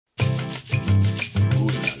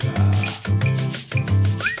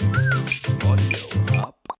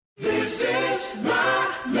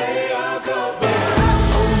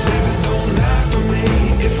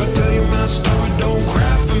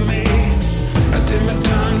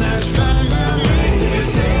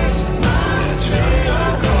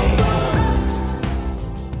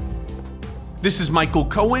This is Michael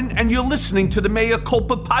Cohen, and you're listening to the Mea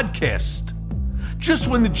Culpa podcast. Just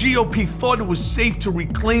when the GOP thought it was safe to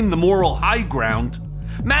reclaim the moral high ground,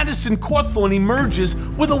 Madison Cawthorn emerges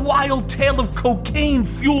with a wild tale of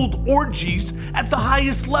cocaine-fueled orgies at the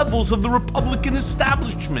highest levels of the Republican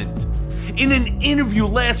establishment. In an interview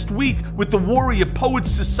last week with the Warrior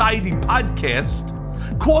Poets Society podcast,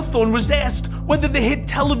 Cawthorn was asked whether the hit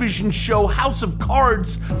television show House of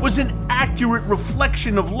Cards was an accurate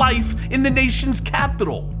reflection of life in the nation's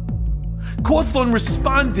capital. Cawthorn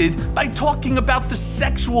responded by talking about the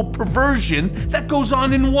sexual perversion that goes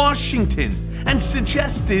on in Washington and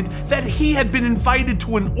suggested that he had been invited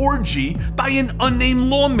to an orgy by an unnamed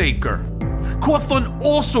lawmaker. Cawthorn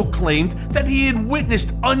also claimed that he had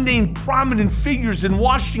witnessed unnamed prominent figures in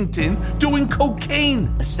Washington doing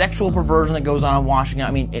cocaine. The sexual perversion that goes on in Washington,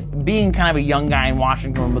 I mean, being kind of a young guy in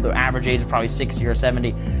Washington with the average age is probably 60 or 70.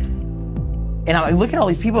 And I look at all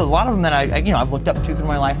these people, a lot of them that I've looked up to through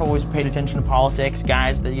my life. I've always paid attention to politics,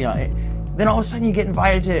 guys that, then all of a sudden you get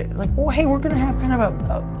invited to, like, oh, hey, we're going to have kind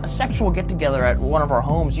of a sexual get-together at one of our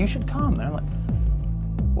homes. You should come. And I'm like,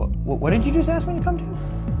 what did you just ask me to come to?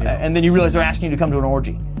 Yeah. And then you realize they're asking you to come to an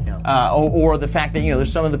orgy. Yeah. Or the fact that,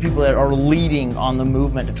 there's some of the people that are leading on the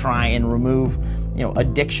movement to try and remove,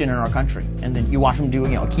 addiction in our country. And then you watch them do,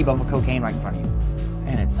 keep up with cocaine right in front of you.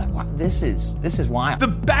 And it's like, wow, this is wild. The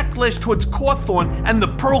backlash towards Cawthorn and the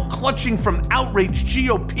pearl clutching from outraged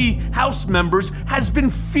GOP House members has been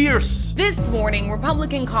fierce. This morning,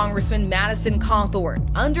 Republican Congressman Madison Cawthorn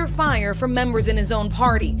under fire from members in his own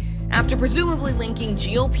party after presumably linking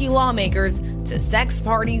GOP lawmakers to sex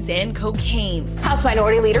parties and cocaine. House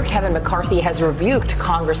Minority Leader Kevin McCarthy has rebuked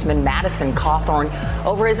Congressman Madison Cawthorn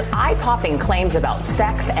over his eye-popping claims about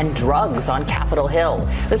sex and drugs on Capitol Hill.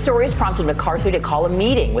 The story has prompted McCarthy to call a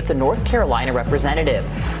meeting with the North Carolina representative.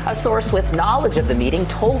 A source with knowledge of the meeting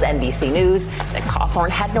told NBC News that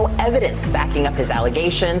Cawthorn had no evidence backing up his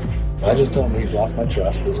allegations. I just told him he's lost my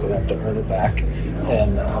trust. He's going to have to earn it back.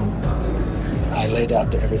 And I laid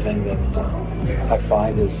out to everything that I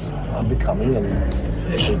find is unbecoming,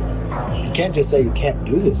 and you can't just say you can't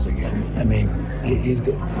do this again. I mean, he's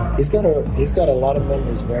got a lot of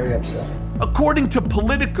members very upset. According to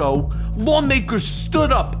Politico, lawmakers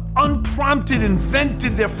stood up, unprompted, and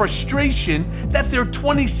vented their frustration that their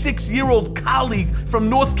 26-year-old colleague from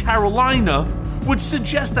North Carolina would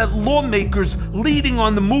suggest that lawmakers leading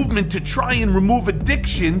on the movement to try and remove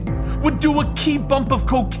addiction would do a key bump of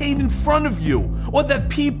cocaine in front of you, or that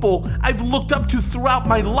people I've looked up to throughout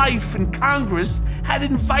my life in Congress had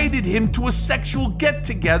invited him to a sexual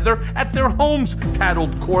get-together at their homes,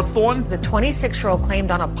 tattled Cawthorn. The 26-year-old claimed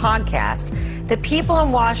on a podcast that people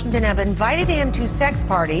in Washington have invited him to sex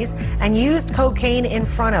parties and used cocaine in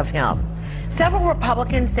front of him. Several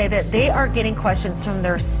Republicans say that they are getting questions from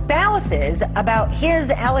their spouses about his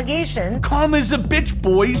allegations. Calm as a bitch,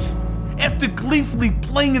 boys. After gleefully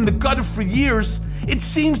playing in the gutter for years, it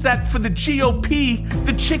seems that for the GOP,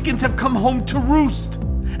 the chickens have come home to roost.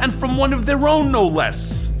 And from one of their own, no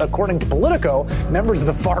less. According to Politico, members of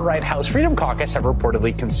the far-right House Freedom Caucus have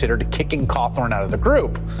reportedly considered kicking Cawthorn out of the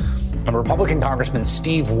group. And Republican Congressman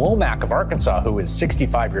Steve Womack of Arkansas, who is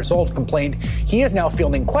 65 years old, complained he is now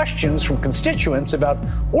fielding questions from constituents about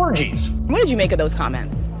orgies. What did you make of those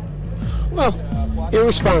comments? Well,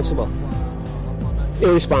 irresponsible.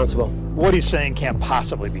 What he's saying can't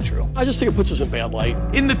possibly be true. I just think it puts us in bad light.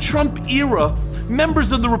 In the Trump era,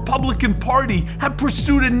 members of the Republican Party have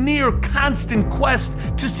pursued a near constant quest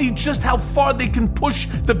to see just how far they can push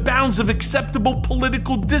the bounds of acceptable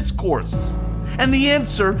political discourse. And the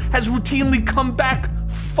answer has routinely come back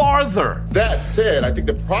farther. That said, I think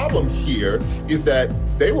the problem here is that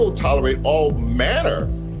they will tolerate all manner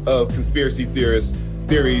of conspiracy theories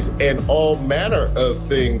and all manner of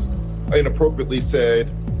things inappropriately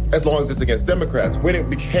said, as long as it's against Democrats. When it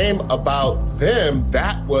became about them,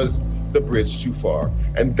 that was the bridge too far.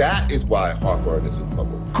 And that is why Cawthorn is in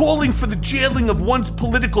trouble. Calling for the jailing of one's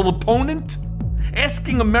political opponent?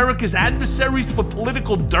 Asking America's adversaries for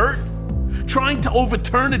political dirt? Trying to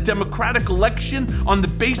overturn a democratic election on the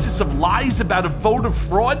basis of lies about a voter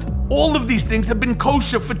fraud? All of these things have been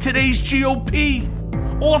kosher for today's GOP.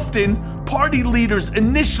 Often, party leaders'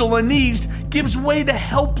 initial unease gives way to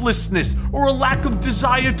helplessness or a lack of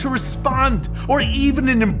desire to respond, or even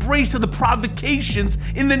an embrace of the provocations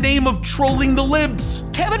in the name of trolling the libs.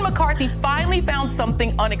 Kevin McCarthy finally found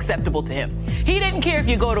something unacceptable to him. He didn't care if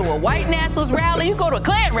you go to a white nationalist rally, you go to a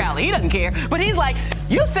Klan rally, he doesn't care. But he's like,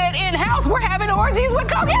 you said in-house we're having orgies with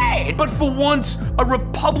cocaine. But for once, a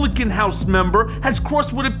Republican House member has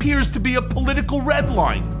crossed what appears to be a political red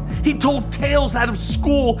line. He told tales out of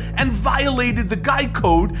school and violated violated the Guy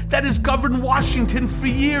Code that has governed Washington for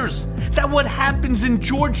years, that what happens in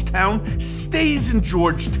Georgetown stays in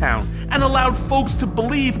Georgetown, and allowed folks to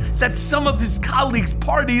believe that some of his colleagues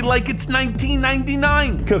party like it's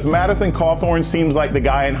 1999. Because Madison Cawthorn seems like the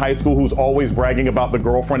guy in high school who's always bragging about the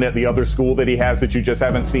girlfriend at the other school that he has that you just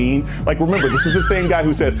haven't seen. Like, remember, this is the same guy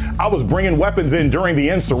who says, I was bringing weapons in during the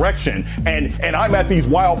insurrection, and I'm at these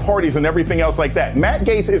wild parties and everything else like that. Matt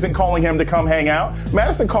Gaetz isn't calling him to come hang out.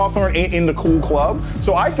 Madison Cawthorn ain't in the cool club.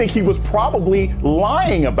 So I think he was probably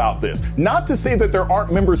lying about this. Not to say that there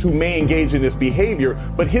aren't members who may engage in this behavior,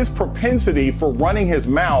 but his propensity for running his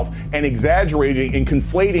mouth and exaggerating and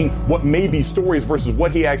conflating what may be stories versus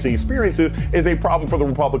what he actually experiences is a problem for the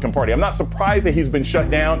Republican Party. I'm not surprised that he's been shut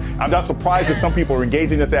down. I'm not surprised that some people are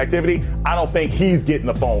engaging in this activity. I don't think he's getting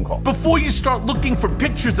the phone call. Before you start looking for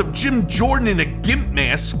pictures of Jim Jordan in a gimp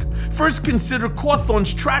mask, first consider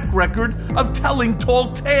Cawthorn's track record of telling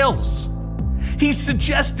tall tales. He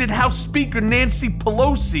suggested House Speaker Nancy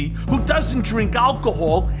Pelosi, who doesn't drink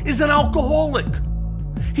alcohol, is an alcoholic.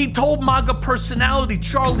 He told MAGA personality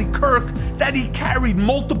Charlie Kirk that he carried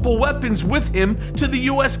multiple weapons with him to the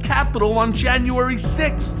U.S. Capitol on January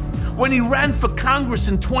 6th. When he ran for Congress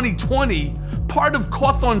in 2020, part of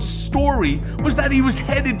Cawthorn's story was that he was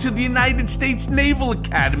headed to the United States Naval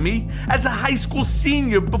Academy as a high school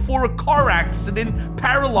senior before a car accident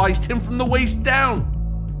paralyzed him from the waist down.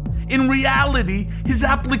 In reality, his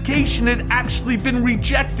application had actually been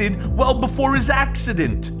rejected well before his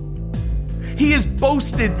accident. He has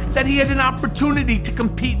boasted that he had an opportunity to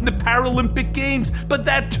compete in the Paralympic Games, but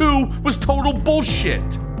that too was total bullshit.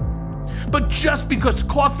 But just because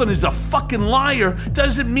Cawthorn is a fucking liar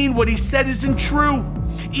doesn't mean what he said isn't true.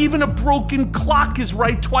 Even a broken clock is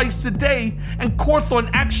right twice a day, and Cawthorn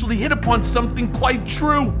actually hit upon something quite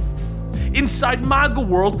true. Inside MAGA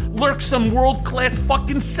world lurk some world-class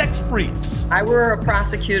fucking sex freaks. I were a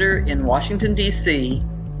prosecutor in Washington, D.C.,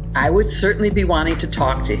 I would certainly be wanting to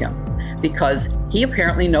talk to him because he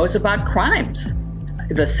apparently knows about crimes.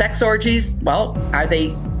 The sex orgies, well, are they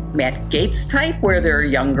Matt Gaetz type where they're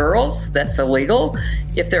young girls? That's illegal.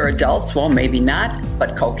 If they're adults, well, maybe not.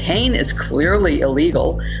 But cocaine is clearly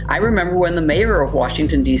illegal. I remember when the mayor of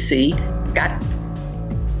Washington, D.C. got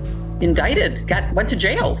indicted, went to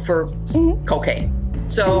jail for cocaine.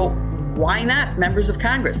 So why not members of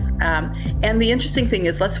Congress? And the interesting thing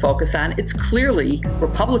is, let's focus on, it's clearly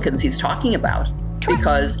Republicans he's talking about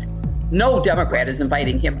because no Democrat is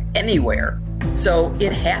inviting him anywhere. So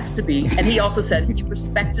it has to be, and he also said he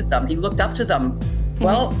respected them. He looked up to them.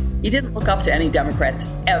 Well, he didn't look up to any Democrats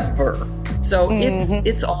ever. So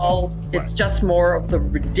it's just more of the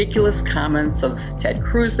ridiculous comments of Ted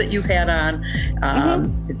Cruz that you've had on.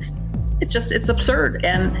 It's absurd.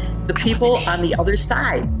 And the people on the other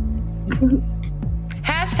side.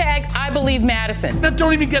 Hashtag I believe Madison. Now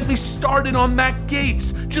don't even get me started on Matt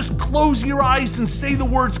Gaetz. Just close your eyes and say the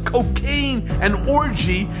words cocaine and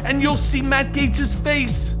orgy and you'll see Matt Gaetz's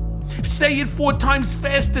face. Say it 4 times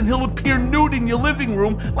fast and he'll appear nude in your living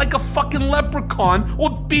room like a fucking leprechaun or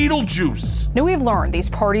Beetlejuice. Now we've learned these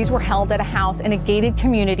parties were held at a house in a gated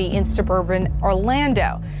community in suburban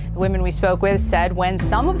Orlando. The women we spoke with said when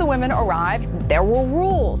some of the women arrived, there were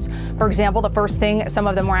rules. For example, the first thing some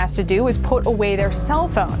of them were asked to do is put away their cell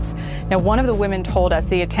phones. Now, one of the women told us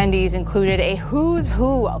the attendees included a who's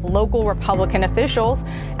who of local Republican officials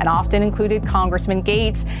and often included Congressman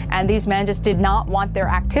Gaetz, and these men just did not want their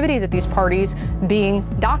activities at these parties being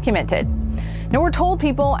documented. Now, we're told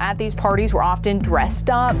people at these parties were often dressed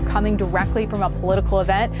up, coming directly from a political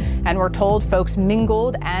event, and we're told folks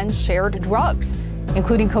mingled and shared drugs,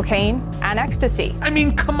 including cocaine and ecstasy. I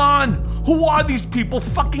mean, come on. Who are these people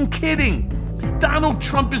fucking kidding? Donald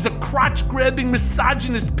Trump is a crotch-grabbing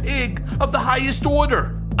misogynist pig of the highest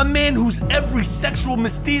order. A man whose every sexual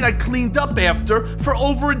misdeed I cleaned up after for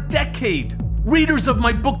over a decade. Readers of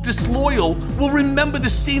my book Disloyal will remember the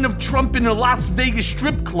scene of Trump in a Las Vegas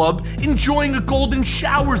strip club enjoying a Golden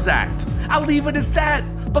Showers act. I'll leave it at that.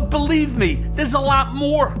 But believe me, there's a lot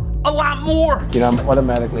more. A lot more. You know, I'm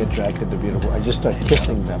automatically attracted to beautiful. I just start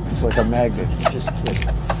kissing them. It's like a magnet. You just kiss.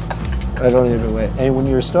 I don't even wait. And when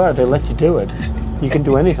you're a star, they let you do it. You can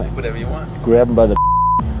do anything. Whatever you want. Grab them by the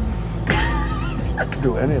I can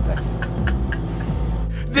do anything.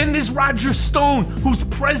 Then there's Roger Stone, whose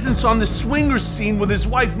presence on the swingers scene with his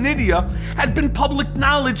wife Nydia had been public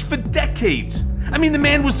knowledge for decades. I mean, the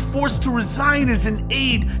man was forced to resign as an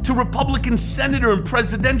aide to Republican Senator and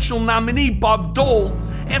presidential nominee Bob Dole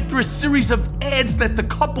after a series of ads that the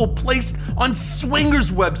couple placed on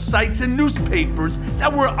swingers websites and newspapers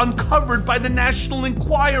that were uncovered by the National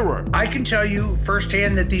Enquirer. I can tell you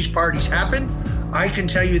firsthand that these parties happen. I can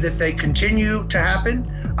tell you that they continue to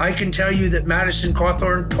happen. I can tell you that Madison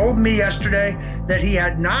Cawthorn told me yesterday that he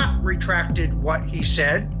had not retracted what he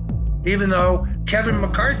said, even though Kevin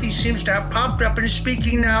McCarthy seems to have popped up and is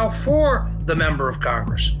speaking now for the member of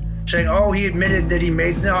Congress, saying, oh, he admitted that he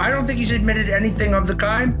made. No, I don't think he's admitted anything of the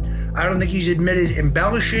kind. I don't think he's admitted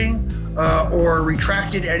embellishing or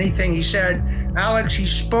retracted anything he said. Alex, he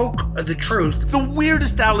spoke the truth. The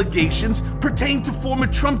weirdest allegations pertain to former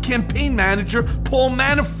Trump campaign manager Paul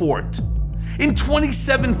Manafort. In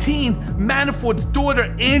 2017, Manafort's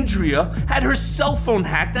daughter, Andrea, had her cell phone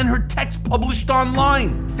hacked and her text published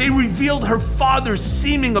online. They revealed her father's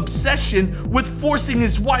seeming obsession with forcing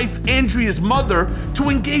his wife, Andrea's mother, to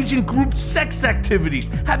engage in group sex activities,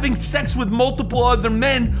 having sex with multiple other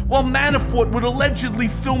men while Manafort would allegedly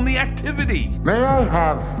film the activity. May I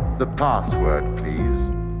have the password, please?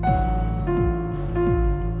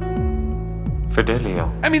 Fidelio.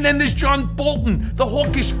 I mean, then there's John Bolton, the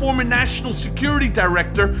hawkish former national security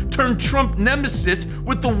director turned Trump nemesis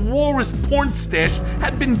with the walrus porn stash,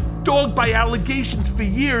 had been dogged by allegations for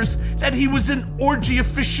years that he was an orgy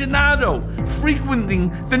aficionado, frequenting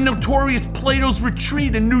the notorious Plato's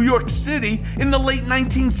Retreat in New York City in the late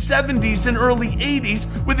 1970s and early 80s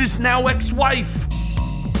with his now ex-wife.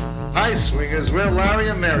 Hi, swingers. We're Larry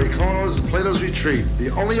and Mary, co-owners of Plato's Retreat, the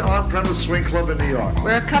only on-premise swing club in New York.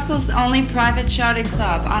 We're a couples-only private chartered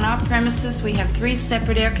club. On our premises, we have 3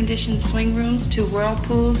 separate air-conditioned swing rooms, 2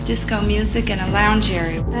 whirlpools, disco music, and a lounge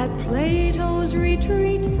area. At Plato's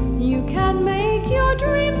Retreat, you can make your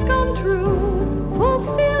dreams come true.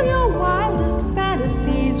 Fulfill your wildest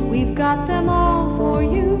fantasies. We've got them all for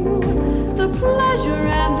you. The pleasure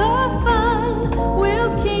and the fun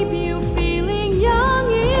will keep you feeling young.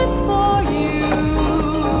 It's for you.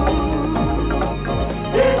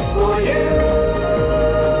 It's for you.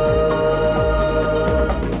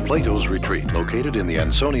 Plato's Retreat, located in the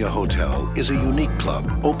Ansonia Hotel, is a unique club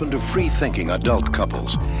open to free-thinking adult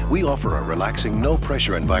couples. We offer a relaxing,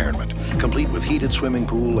 no-pressure environment, complete with heated swimming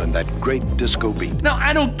pool and that great disco beat. Now,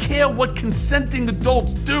 I don't care what consenting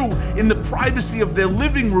adults do in the privacy of their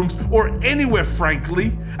living rooms or anywhere,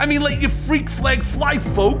 frankly. I mean, let your freak flag fly,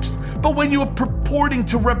 folks. But when you are purporting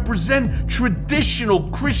to represent traditional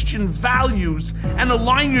Christian values and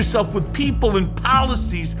align yourself with people and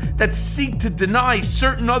policies that seek to deny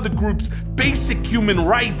certain other groups basic human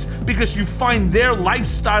rights because you find their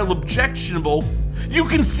lifestyle objectionable, you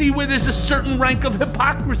can see where there's a certain rank of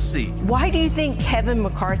hypocrisy. Why do you think Kevin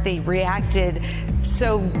McCarthy reacted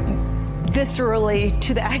so viscerally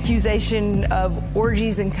to the accusation of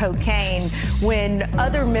orgies and cocaine when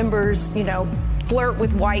other members, flirt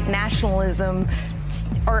with white nationalism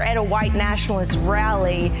or at a white nationalist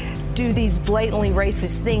rally do these blatantly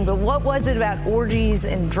racist things? But what was it about orgies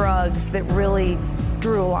and drugs that really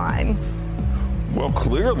drew a line? Well,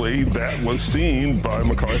 clearly that was seen by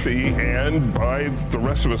McCarthy and by the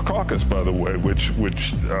rest of his caucus, by the way, which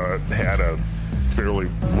had a fairly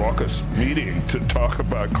raucous meeting to talk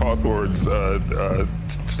about Cawthorn's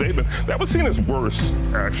statement. That was seen as worse,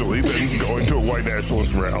 actually, than going to a white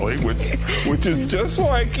nationalist rally, which is just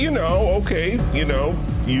like, okay,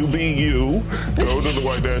 you be you, go to the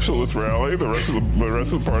white nationalist rally. The rest of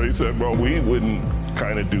the party said, well, we wouldn't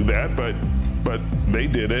kind of do that, but they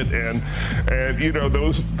did it, and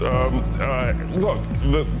those look,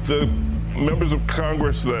 the members of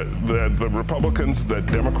Congress that the Republicans, that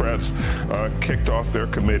Democrats kicked off their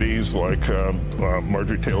committees, like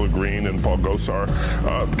Marjorie Taylor Greene and Paul Gosar.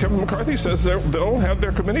 Kevin McCarthy says they'll have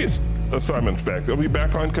their committees assignments back. They'll be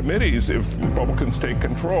back on committees if Republicans take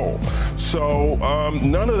control. So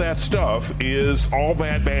none of that stuff is all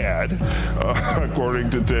that bad, according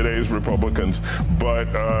to today's Republicans. But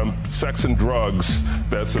sex and drugs,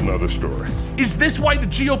 that's another story. Is this why the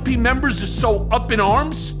GOP members are so up in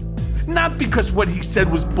arms? Not because what he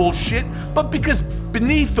said was bullshit, but because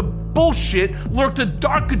beneath the bullshit lurked a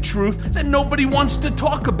darker truth that nobody wants to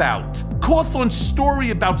talk about. Cawthorn's story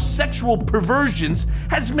about sexual perversions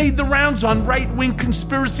has made the rounds on right-wing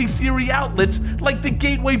conspiracy theory outlets like the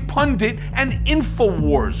Gateway Pundit and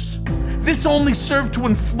InfoWars. This only served to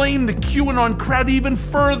inflame the QAnon crowd even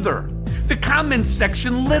further. The comments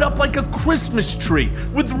section lit up like a Christmas tree,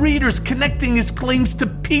 with readers connecting his claims to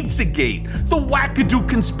Pizzagate, the wackadoo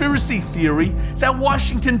conspiracy theory that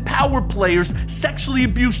Washington power players sexually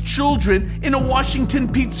abused children in a Washington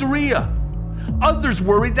pizzeria. Others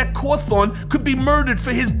worried that Cawthorn could be murdered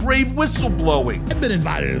for his brave whistleblowing. I've been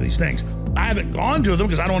invited to these things. I haven't gone to them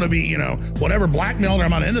because I don't want to be, whatever, blackmailed, or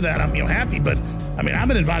I'm not into that. I'm, happy. But, I've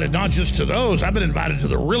been invited not just to those. I've been invited to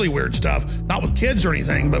the really weird stuff, not with kids or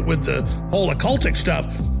anything, but with the whole occultic stuff.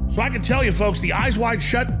 So I can tell you, folks, the eyes wide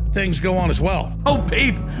shut things go on as well. Oh,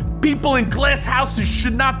 babe, people in glass houses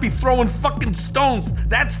should not be throwing fucking stones,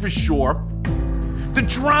 that's for sure. The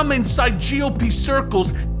drama inside GOP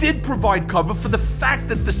circles did provide cover for the fact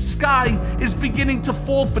that the sky is beginning to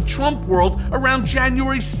fall for Trump world around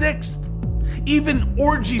January 6th. Even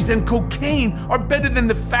orgies and cocaine are better than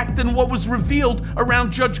the fact than what was revealed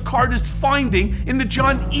around Judge Carter's finding in the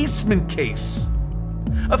John Eastman case.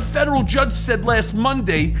 A federal judge said last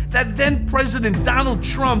Monday that then President Donald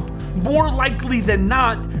Trump, more likely than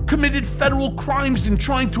not, committed federal crimes in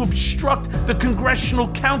trying to obstruct the congressional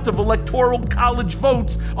count of electoral college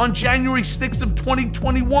votes on January 6th of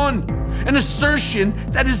 2021, an assertion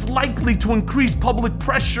that is likely to increase public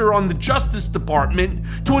pressure on the Justice Department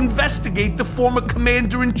to investigate the former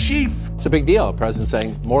commander-in-chief. It's a big deal. The president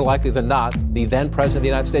saying, more likely than not, the then president of the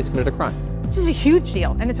United States committed a crime. This is a huge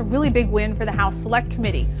deal, and it's a really big win for the House Select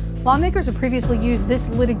Committee. Lawmakers have previously used this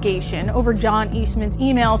litigation over John Eastman's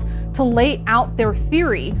emails to lay out their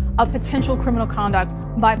theory of potential criminal conduct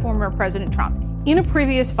by former President Trump. In a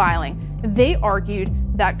previous filing, they argued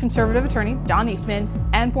that conservative attorney John Eastman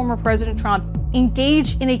and former President Trump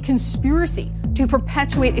engaged in a conspiracy to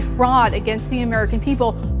perpetuate a fraud against the American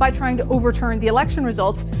people by trying to overturn the election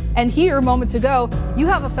results. And here, moments ago, you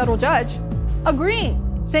have a federal judge agreeing,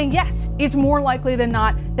 saying, yes, it's more likely than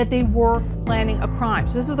not that they were planning a crime.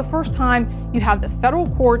 So this is the first time you have the federal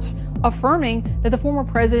courts affirming that the former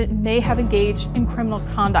president may have engaged in criminal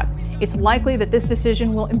conduct. It's likely that this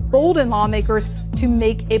decision will embolden lawmakers to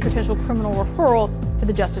make a potential criminal referral to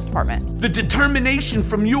the Justice Department. The determination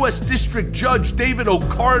from U.S. District Judge David O.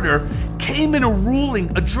 Carter came in a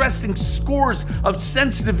ruling addressing scores of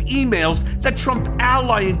sensitive emails that Trump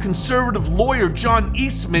ally and conservative lawyer John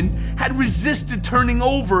Eastman had resisted turning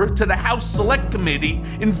over to the House Select Committee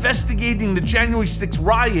investigating the January 6th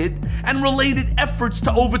riot and related efforts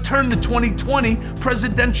to overturn the 2020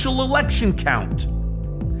 presidential election count.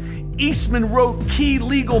 Eastman wrote key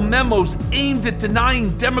legal memos aimed at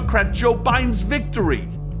denying Democrat Joe Biden's victory.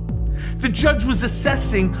 The judge was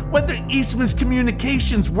assessing whether Eastman's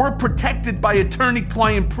communications were protected by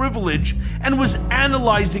attorney-client privilege and was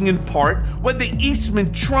analyzing in part whether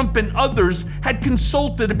Eastman, Trump, and others had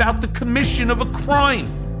consulted about the commission of a crime.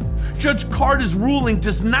 Judge Carter's ruling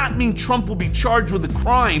does not mean Trump will be charged with a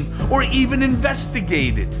crime or even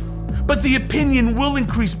investigated. But the opinion will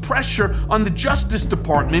increase pressure on the Justice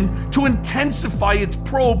Department to intensify its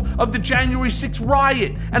probe of the January 6th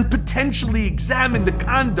riot and potentially examine the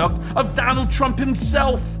conduct of Donald Trump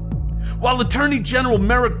himself. While Attorney General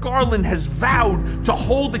Merrick Garland has vowed to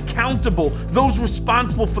hold accountable those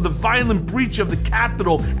responsible for the violent breach of the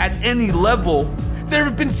Capitol at any level, there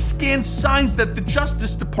have been scant signs that the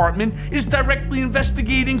Justice Department is directly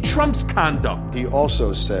investigating Trump's conduct. He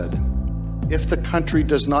also said, if the country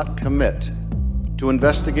does not commit to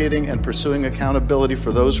investigating and pursuing accountability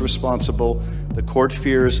for those responsible, the court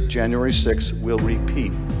fears January 6th will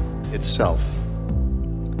repeat itself.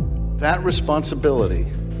 That responsibility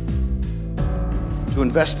to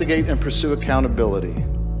investigate and pursue accountability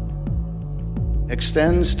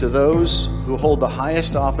extends to those who hold the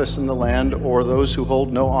highest office in the land or those who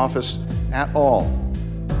hold no office at all.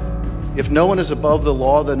 If no one is above the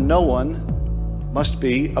law, then no one must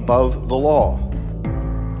be above the law.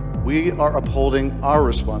 We are upholding our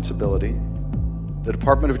responsibility. The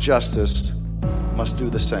Department of Justice must do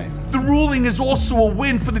the same. The ruling is also a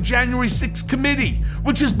win for the January 6th committee,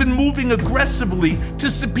 which has been moving aggressively to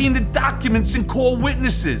subpoena documents and call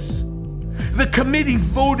witnesses. The committee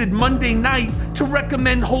voted Monday night to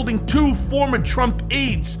recommend holding two former Trump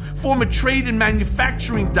aides, former Trade and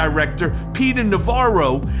Manufacturing Director Peter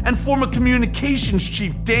Navarro and former Communications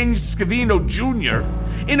Chief Daniel Scavino Jr.,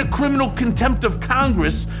 in a criminal contempt of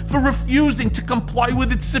Congress for refusing to comply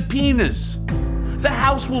with its subpoenas. The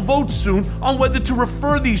House will vote soon on whether to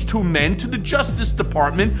refer these two men to the Justice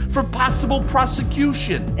Department for possible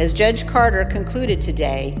prosecution. As Judge Carter concluded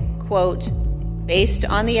today, quote, based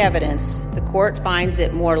on the evidence, the court finds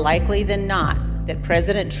it more likely than not that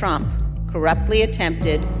President Trump corruptly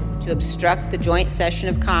attempted to obstruct the joint session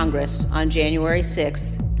of Congress on January 6,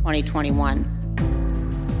 2021.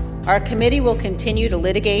 Our committee will continue to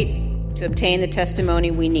litigate to obtain the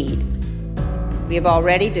testimony we need. We have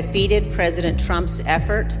already defeated President Trump's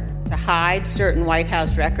effort to hide certain White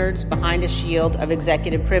House records behind a shield of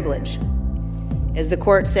executive privilege. As the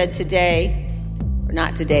court said today,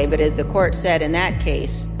 not today, but as the court said in that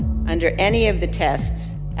case, under any of the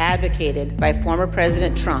tests advocated by former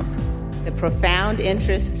President Trump, the profound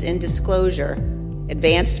interests in disclosure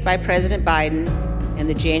advanced by President Biden and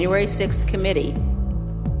the January 6th committee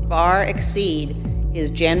far exceed his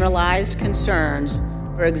generalized concerns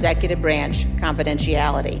for executive branch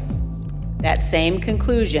confidentiality. That same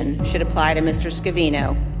conclusion should apply to Mr.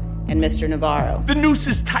 Scavino and Mr. Navarro. The noose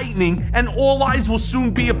is tightening, and all eyes will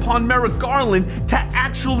soon be upon Merrick Garland to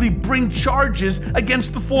actually bring charges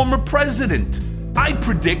against the former president. I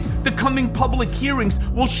predict the coming public hearings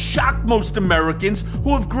will shock most Americans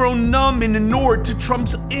who have grown numb and inured to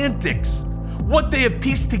Trump's antics. What they have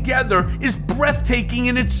pieced together is breathtaking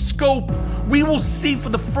in its scope. We will see for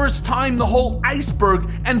the first time the whole iceberg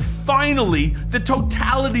and finally the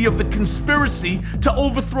totality of the conspiracy to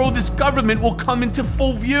overthrow this government will come into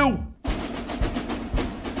full view.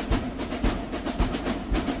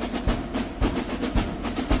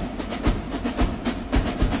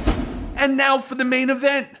 And now for the main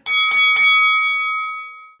event.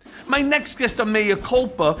 My next guest on Mea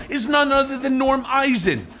Culpa is none other than Norm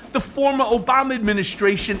Eisen. The former Obama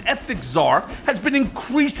administration ethics czar has been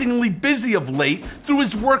increasingly busy of late through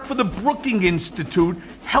his work for the Brookings Institute,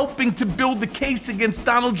 helping to build the case against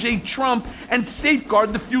Donald J. Trump and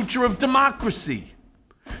safeguard the future of democracy.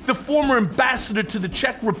 The former ambassador to the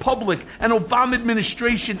Czech Republic and Obama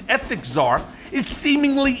administration ethics czar is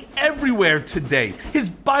seemingly everywhere today, his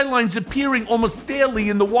bylines appearing almost daily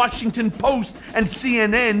in the Washington Post and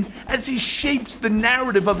CNN as he shapes the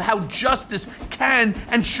narrative of how justice can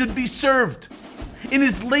and should be served. In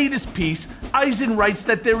his latest piece, Eisen writes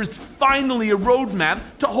that there is finally a roadmap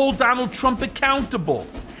to hold Donald Trump accountable.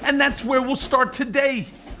 And that's where we'll start today.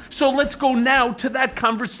 So let's go now to that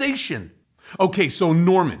conversation. Okay, so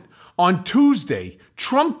Norman, on Tuesday,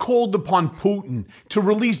 Trump called upon Putin to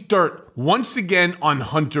release dirt once again on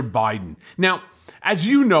Hunter Biden. Now, as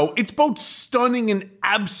you know, it's both stunning and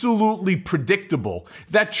absolutely predictable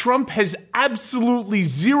that Trump has absolutely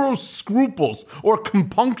zero scruples or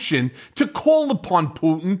compunction to call upon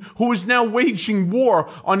Putin, who is now waging war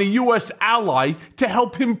on a U.S. ally, to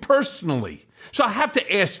help him personally. So I have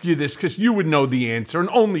to ask you this because you would know the answer, and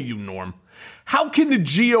only you, Norm. How can the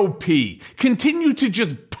GOP continue to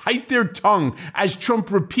just bite their tongue as Trump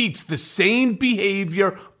repeats the same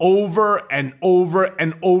behavior over and over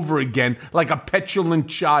and over again like a petulant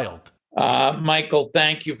child? Michael,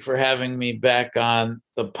 thank you for having me back on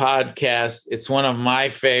the podcast. It's one of my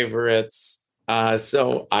favorites.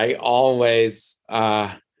 So I always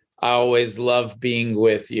love being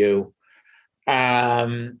with you.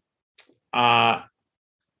 Even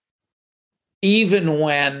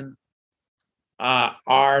when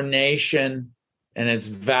our nation and its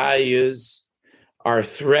values are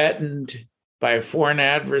threatened by a foreign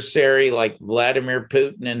adversary like Vladimir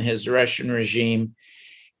Putin and his Russian regime,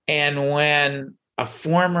 and when a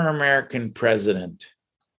former American president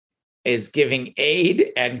is giving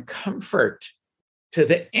aid and comfort to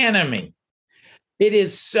the enemy, it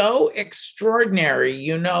is so extraordinary,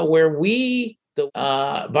 where we, the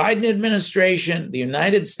Biden administration, the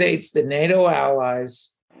United States, the NATO allies,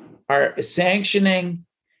 are sanctioning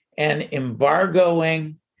and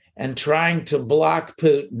embargoing and trying to block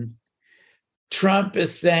Putin. Trump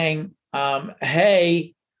is saying,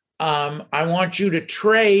 hey, I want you to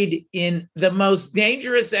trade in the most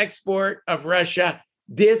dangerous export of Russia,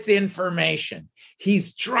 disinformation.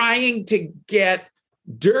 He's trying to get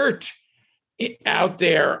dirt out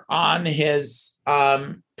there on his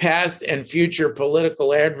past and future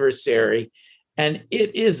political adversary. And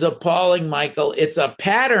it is appalling, Michael. It's a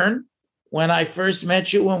pattern. When I first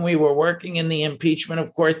met you, when we were working in the impeachment,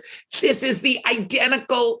 of course, this is the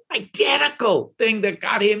identical thing that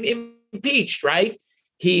got him impeached, right?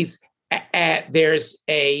 There's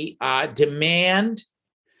a demand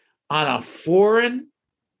on a foreign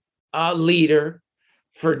leader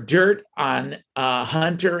for dirt on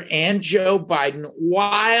Hunter and Joe Biden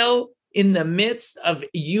while in the midst of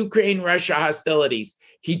Ukraine-Russia hostilities.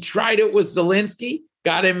 He tried it with Zelensky,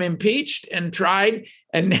 got him impeached and tried,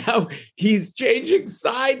 and now he's changing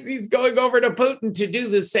sides. He's going over to Putin to do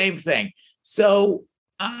the same thing. So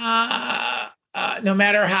no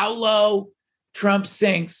matter how low Trump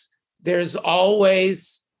sinks, there's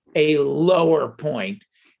always a lower point,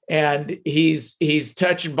 and he's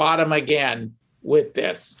touched bottom again with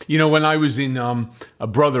this. When I was in a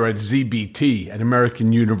brother at ZBT at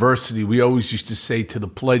American University, we always used to say to the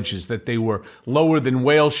pledges that they were lower than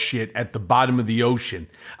whale shit at the bottom of the ocean.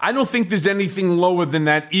 I don't think there's anything lower than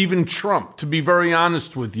that, even Trump, to be very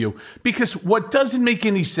honest with you, because what doesn't make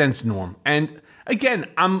any sense, Norm, and again,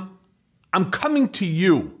 I'm coming to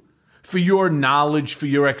you for your knowledge, for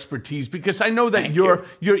your expertise, because I know that your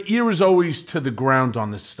ear is always to the ground on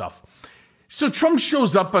this stuff. So Trump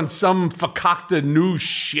shows up on some fakakta news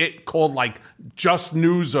shit called like Just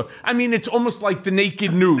News, or I mean, it's almost like the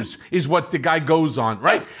Naked News is what the guy goes on,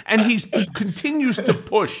 right? And he continues to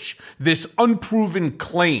push this unproven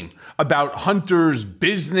claim about Hunter's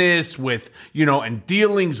business with, and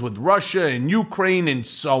dealings with Russia and Ukraine and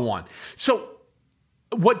so on. So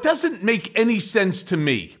what doesn't make any sense to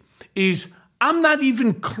me is I'm not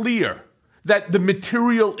even clear that the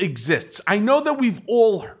material exists. I know that we've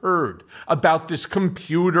all heard about this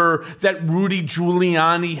computer that Rudy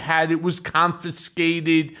Giuliani had. It was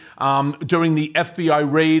confiscated during the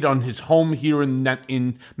FBI raid on his home here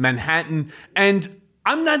in Manhattan. And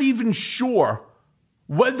I'm not even sure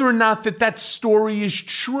whether or not that story is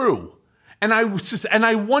true. And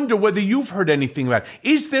I wonder whether you've heard anything about it.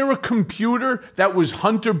 Is there a computer that was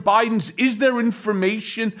Hunter Biden's? Is there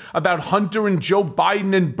information about Hunter and Joe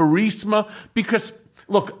Biden and Burisma? Because,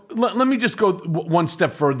 look, let me just go one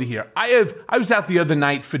step further here. I was out the other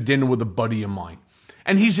night for dinner with a buddy of mine,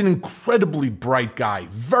 and he's an incredibly bright guy,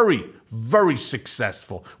 very, very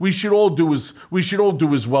successful. We should all do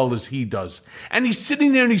as well as he does. And he's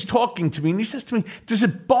sitting there and he's talking to me, and he says to me, "Does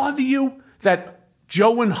it bother you that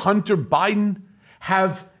Joe and Hunter Biden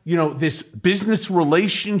have, this business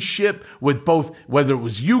relationship with both, whether it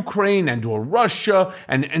was Ukraine and or Russia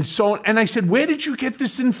and so on?" And I said, "Where did you get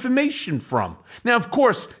this information from?" Now, of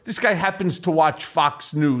course, this guy happens to watch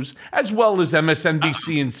Fox News as well as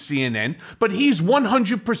MSNBC and CNN, but he's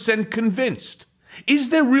 100% convinced. Is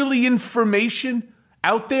there really information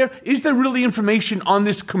out there? Is there really information on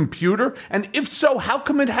this computer? And if so, how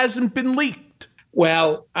come it hasn't been leaked?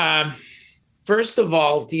 Well, first of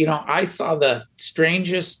all, I saw the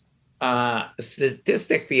strangest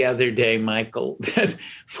statistic the other day, Michael, that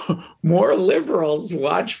more liberals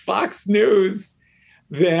watch Fox News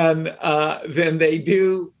than they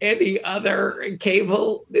do any other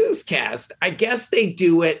cable newscast. I guess they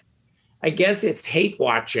do it. I guess it's hate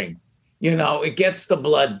watching. It gets the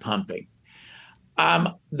blood pumping.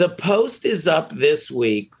 The Post is up this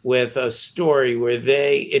week with a story where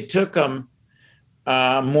it took them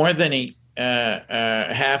more than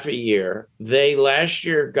half a year. They last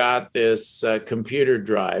year got this computer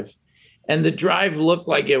drive, and the drive looked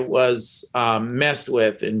like it was messed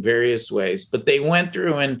with in various ways, but they went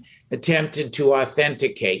through and attempted to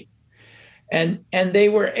authenticate. And they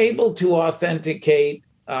were able to authenticate,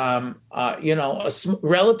 a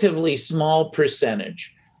relatively small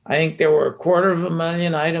percentage. I think there were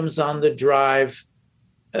 250,000 items on the drive,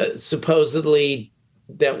 supposedly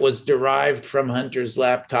that was derived from Hunter's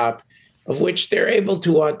laptop, of which they're able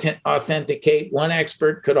to authenticate. One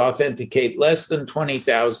expert could authenticate less than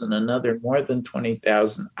 20,000, another more than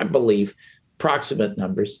 20,000, I believe, approximate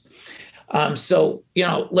numbers. So,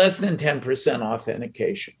 less than 10%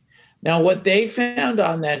 authentication. Now, what they found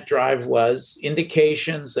on that drive was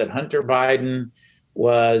indications that Hunter Biden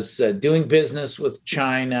was doing business with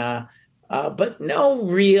China, but no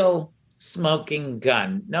real smoking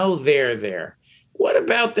gun, no there. What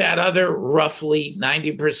about that other roughly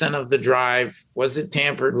 90% of the drive? Was it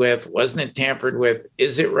tampered with? Wasn't it tampered with?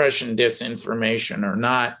 Is it Russian disinformation or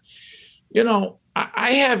not?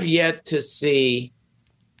 I have yet to see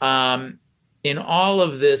in all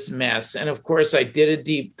of this mess, and of course I did a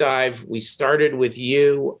deep dive. We started with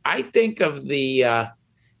you. I think of the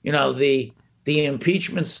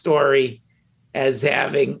impeachment story as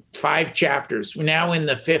having 5 chapters. We're now in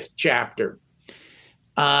the 5th chapter.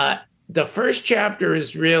 The first chapter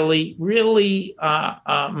is really,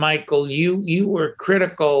 Michael, you were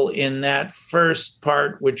critical in that first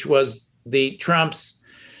part, which was the Trump's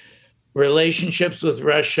relationships with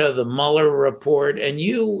Russia, the Mueller report, and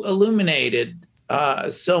you illuminated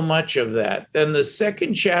so much of that. Then the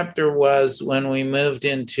second chapter was when we moved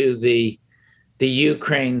into the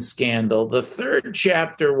Ukraine scandal. The third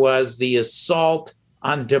chapter was the assault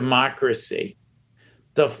on democracy,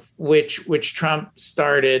 which Trump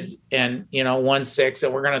started and 1/6,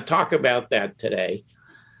 and we're going to talk about that today.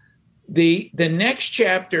 The next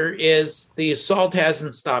chapter is the assault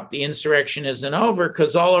hasn't stopped. The insurrection isn't over,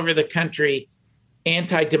 because all over the country,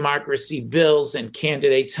 anti-democracy bills and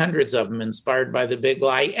candidates, hundreds of them inspired by the big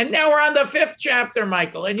lie. And now we're on the 5th chapter,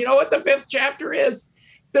 Michael. And you know what the 5th chapter is?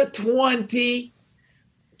 The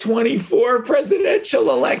 2024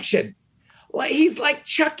 presidential election. He's like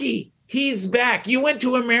Chucky. He's back. You went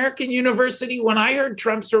to American University. When I heard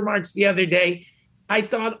Trump's remarks the other day, I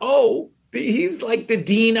thought, he's like the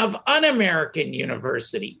dean of Un-American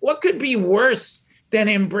University. What could be worse than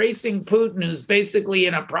embracing Putin, who's basically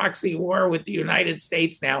in a proxy war with the United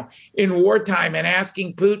States now in wartime, and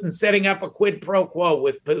asking Putin, setting up a quid pro quo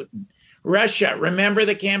with Putin? Russia, remember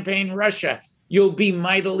the campaign, Russia, you'll be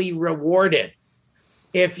mightily rewarded.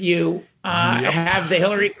 If you have the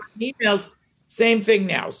Hillary Clinton emails, same thing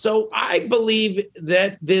now. So I believe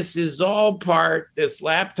that this is all this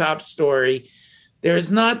laptop story.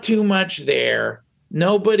 There's not too much there.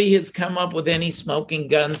 Nobody has come up with any smoking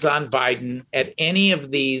guns on Biden at any of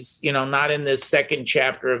these, not in this second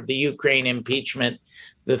chapter of the Ukraine impeachment,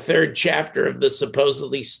 the third chapter of the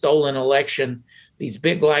supposedly stolen election, these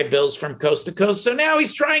big lie bills from coast to coast. So now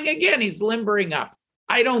he's trying again. He's limbering up.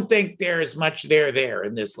 I don't think there is much there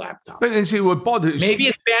in this laptop. But and see what bothers. Maybe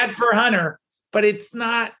it's bad for Hunter, but it's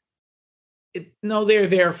not. They're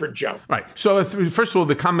there for Joe. Right. So first of all,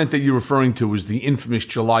 the comment that you're referring to was the infamous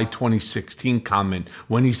July 2016 comment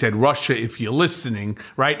when he said, Russia, if you're listening,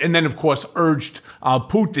 right? And then, of course, urged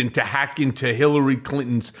Putin to hack into Hillary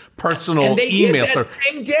Clinton's personal and they emails. Did that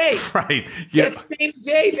same day. Right. Yeah. That same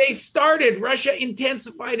day they started. Russia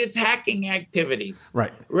intensified its hacking activities.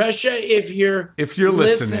 Right. Russia, if you're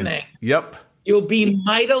listening. Yep. You'll be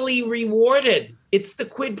mightily rewarded. It's the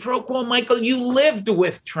quid pro quo, Michael. You lived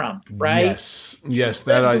with Trump, right? Yes,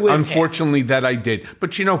 that I did.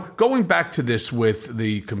 But, going back to this with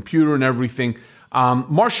the computer and everything,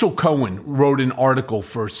 Marshall Cohen wrote an article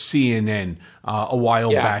for CNN a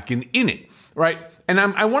while back, and in it, right? And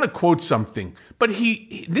I want to quote something, but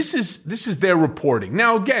this is their reporting.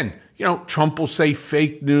 Now, again, Trump will say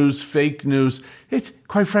fake news. It's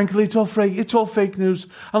quite frankly, it's all fake. It's all fake news,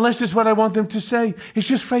 unless it's what I want them to say. It's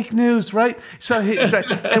just fake news, right? So,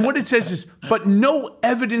 and what it says is, but no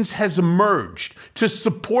evidence has emerged to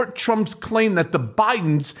support Trump's claim that the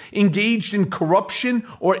Bidens engaged in corruption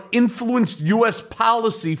or influenced U.S.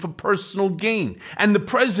 policy for personal gain, and the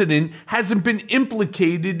president hasn't been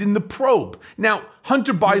implicated in the probe. Now,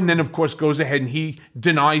 Hunter Biden then, of course, goes ahead and he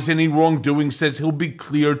denies any wrongdoing, says he'll be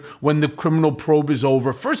cleared when the criminal probe is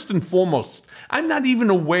over. First and foremost, I'm not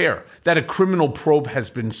even aware that a criminal probe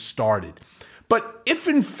has been started. But if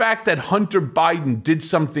in fact that Hunter Biden did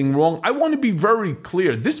something wrong, I want to be very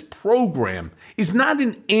clear. This program is not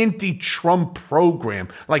an anti-Trump program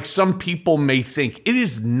like some people may think. It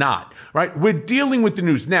is not, right? We're dealing with the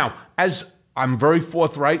news. Now, as I'm very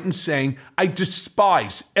forthright in saying I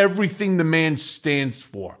despise everything the man stands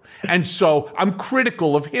for. And so I'm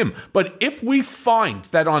critical of him. But if we find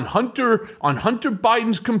that on Hunter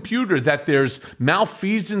Biden's computer that there's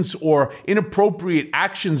malfeasance or inappropriate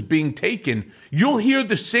actions being taken, you'll hear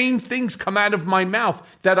the same things come out of my mouth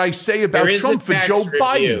that I say about Trump for Joe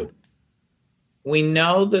Biden. We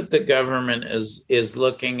know that the government is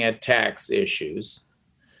looking at tax issues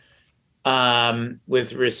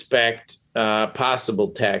with respect possible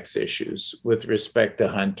tax issues with respect to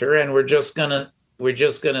Hunter, and we're just gonna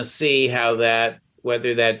see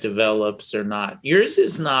whether that develops or not. This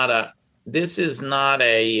is not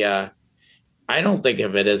a I don't think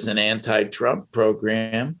of it as an anti-Trump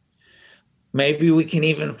program. Maybe we can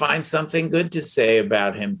even find something good to say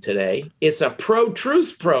about him today. It's a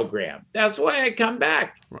pro-truth program. That's why I come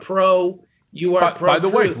back. You are pro-truth. By the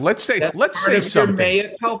way, let's say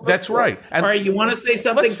something. That's right. All right, you want to say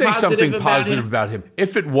something positive about him?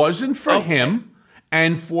 If it wasn't for him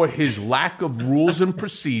and for his lack of rules and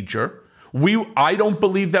procedure, I don't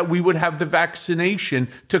believe that we would have the vaccination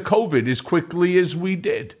to COVID as quickly as we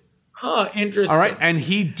did. Interesting. All right, and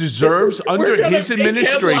he deserves under his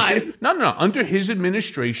administration. Under his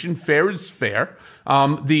administration, fair is fair.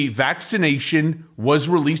 The vaccination was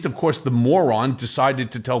released. Of course, the moron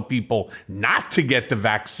decided to tell people not to get the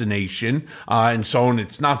vaccination, and so on.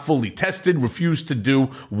 It's not fully tested. Refused to do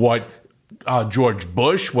what George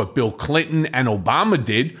Bush, what Bill Clinton and Obama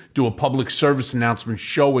did, do a public service announcement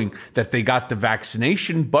showing that they got the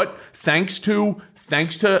vaccination. But thanks to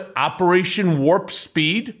Operation Warp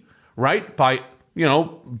Speed. Right, by our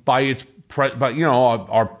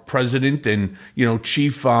president and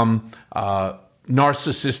chief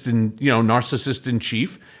narcissist in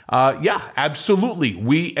chief. Absolutely,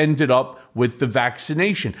 we ended up with the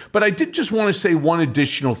vaccination. But I did just want to say one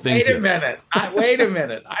additional thing. Wait a minute. I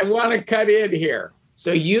want to cut in here.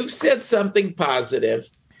 So you've said something positive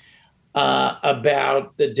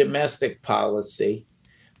about the domestic policy.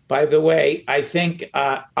 By the way, I think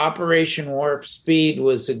Operation Warp Speed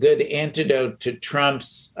was a good antidote to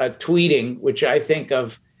Trump's tweeting, which I think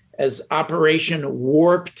of as Operation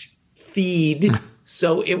Warped Feed.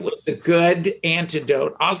 So it was a good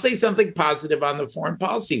antidote. I'll say something positive on the foreign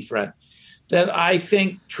policy front that I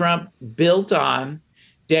think Trump built on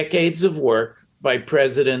decades of work by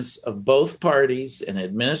presidents of both parties and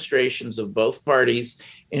administrations of both parties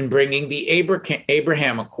in bringing the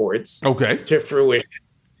Abraham Accords to fruition.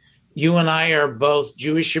 You and I are both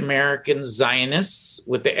Jewish American Zionists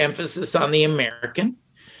with the emphasis on the American.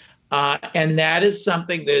 And that is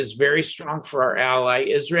something that is very strong for our ally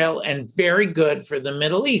Israel and very good for the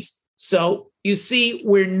Middle East. So you see,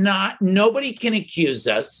 nobody can accuse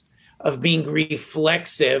us of being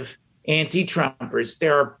reflexive anti-Trumpers.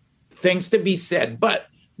 There are things to be said. But,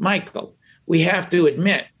 Michael, we have to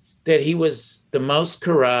admit that he was the most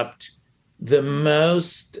corrupt, the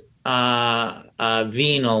most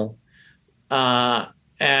venal,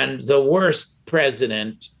 and the worst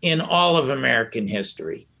president in all of American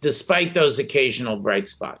history, despite those occasional bright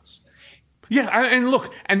spots. Yeah, and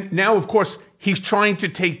look, and now, of course, he's trying to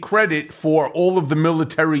take credit for all of the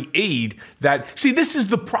military aid that... See, this is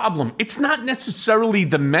the problem. It's not necessarily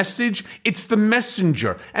the message, it's the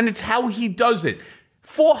messenger, and it's how he does it.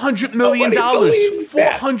 $400 million.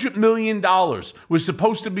 $400 million was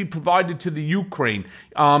supposed to be provided to the Ukraine,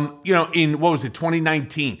 in,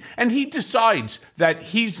 2019. And he decides that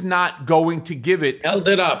he's not going to give it. Held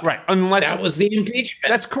it up. Right. Unless that was the impeachment.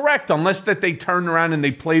 That's correct. Unless that they turned around and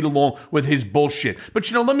they played along with his bullshit.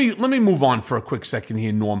 But, let me move on for a quick second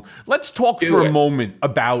here, Norm. Let's talk for a moment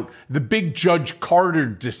about the big Judge Carter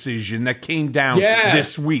decision that came down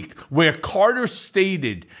this week, where Carter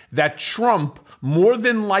stated that Trump more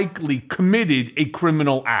than likely committed a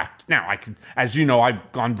criminal act. Now,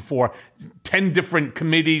 I've gone before 10 different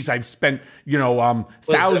committees. I've spent,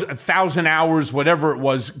 1,000 hours, whatever it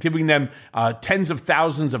was, giving them tens of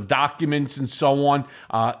thousands of documents and so on.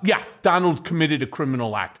 Donald committed a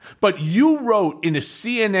criminal act. But you wrote in a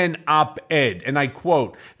CNN op-ed, and I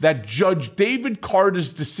quote, that Judge David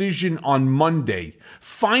Carter's decision on Monday,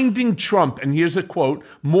 finding Trump, and here's a quote,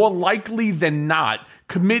 more likely than not,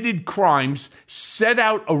 committed crimes, set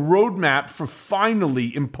out a roadmap for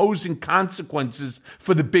finally imposing consequences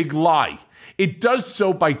for the big lie. It does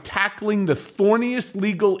so by tackling the thorniest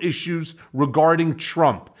legal issues regarding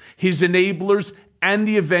Trump, his enablers, and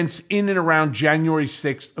the events in and around January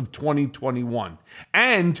 6th of 2021,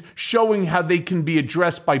 and showing how they can be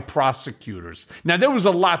addressed by prosecutors. Now, there was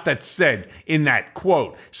a lot that's said in that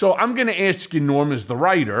quote. So I'm going to ask you, Norm, as the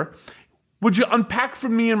writer, would you unpack for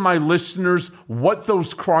me and my listeners what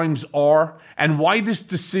those crimes are and why this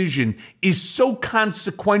decision is so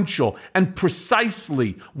consequential and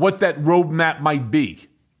precisely what that roadmap might be?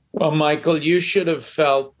 Well, Michael, you should have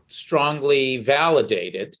felt strongly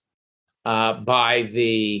validated by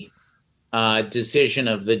the decision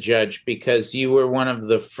of the judge, because you were one of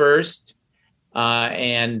the first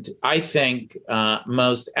and I think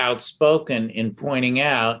most outspoken in pointing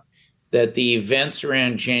out that the events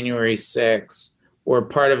around January 6th were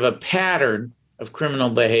part of a pattern of criminal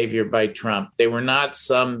behavior by Trump. They were not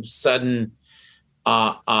some sudden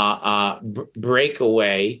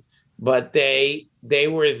breakaway, but they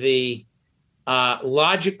were the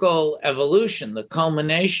logical evolution, the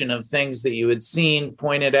culmination of things that you had seen,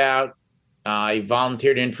 pointed out. I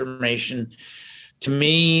volunteered information to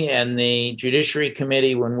me and the Judiciary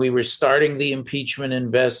Committee when we were starting the impeachment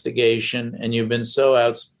investigation, and you've been so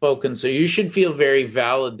outspoken, so you should feel very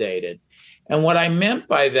validated. And what I meant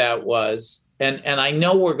by that was, and I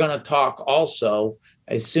know we're going to talk also,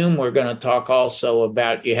 I assume we're going to talk also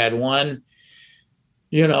about, you had one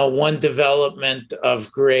development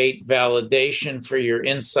of great validation for your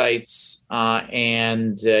insights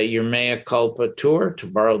and your mea culpa tour, to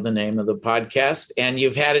borrow the name of the podcast. And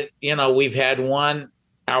you've had it, we've had one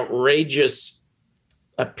outrageous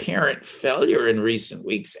apparent failure in recent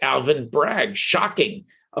weeks. Alvin Bragg, shocking,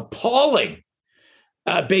 appalling,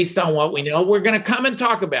 based on what we know. We're going to come and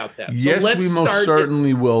talk about that. So yes, we most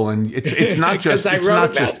certainly will. And it's not just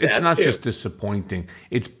just disappointing.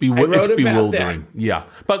 It's bewildering. Yeah.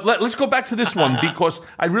 But let's go back to this one, because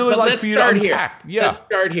I really like for you to unpack. Yeah. Let's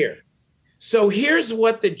start here. So here's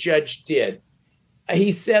what the judge did.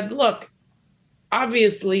 He said, look,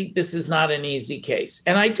 obviously this is not an easy case.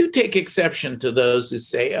 And I do take exception to those who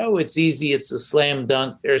say, oh, it's easy, it's a slam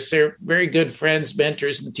dunk. There's very good friends,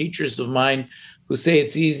 mentors, and teachers of mine who say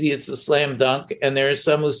it's easy, it's a slam dunk. And there are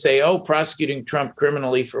some who say, oh, prosecuting Trump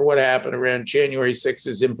criminally for what happened around January 6th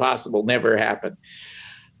is impossible, never happened.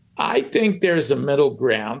 I think there's a middle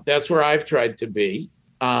ground. That's where I've tried to be,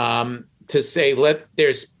 to say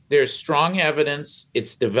there's strong evidence.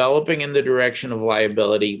 It's developing in the direction of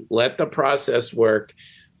liability. Let the process work.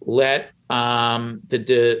 Let the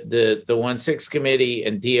 1-6 committee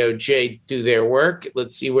and DOJ do their work.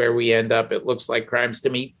 Let's see where we end up. It looks like crimes to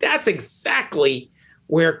me. That's exactly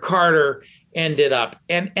where Carter ended up.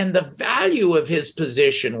 And the value of his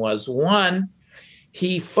position was, one,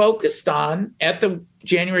 he focused on, at the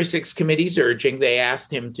January 6th committee's urging, they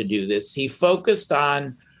asked him to do this. He focused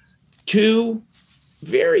on two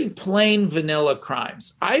very plain vanilla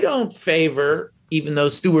crimes. I don't favor, even though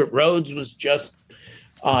Stewart Rhodes was just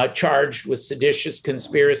charged with seditious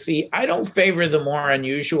conspiracy. I don't favor the more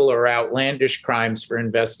unusual or outlandish crimes for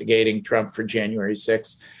investigating Trump for January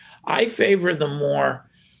 6th. I favor the more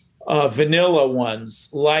vanilla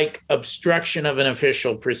ones, like obstruction of an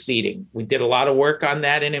official proceeding. We did a lot of work on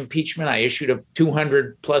that in impeachment. I issued a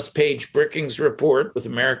 200-plus page Brookings report with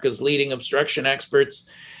America's leading obstruction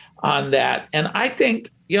experts on that. And I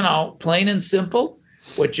think, plain and simple,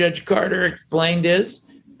 what Judge Carter explained is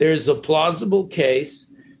there's a plausible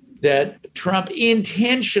case that Trump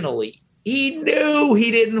intentionally, he knew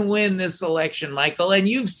he didn't win this election, Michael, and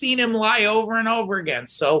you've seen him lie over and over again.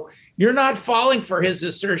 So you're not falling for his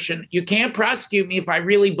assertion. You can't prosecute me if I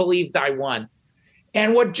really believed I won.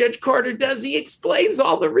 And what Judge Carter does, he explains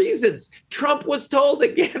all the reasons. Trump was told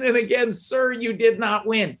again and again, sir, you did not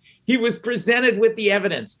win. He was presented with the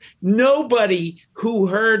evidence. Nobody who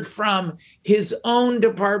heard from his own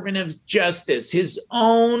Department of Justice, his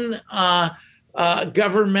own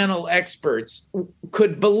governmental experts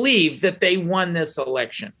could believe that they won this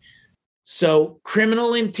election. So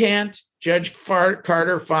criminal intent, Judge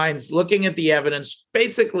Carter finds, looking at the evidence,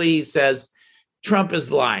 basically he says Trump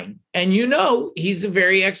is lying. And he's a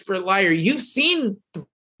very expert liar. You've seen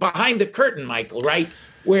behind the curtain, Michael, right?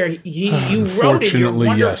 Where you wrote in your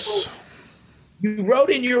wonderful, yes. You wrote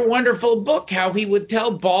in your wonderful book how he would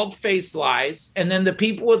tell bald-faced lies, and then the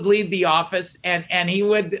people would leave the office, and he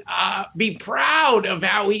would be proud of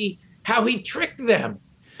how he tricked them.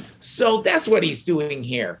 So that's what he's doing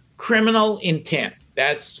here. Criminal intent.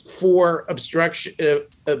 That's for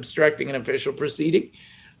obstructing an official proceeding.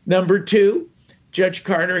 Number 2, Judge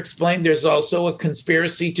Carter explained there's also a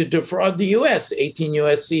conspiracy to defraud the U.S., 18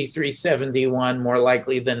 U.S.C. 371, more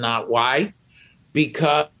likely than not. Why?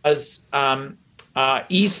 Because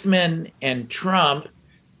Eastman and Trump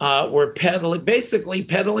were basically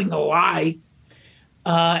peddling a lie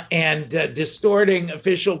and distorting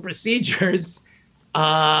official procedures.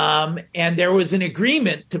 And there was an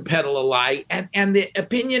agreement to peddle a lie. And the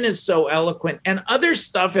opinion is so eloquent. And other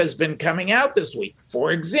stuff has been coming out this week,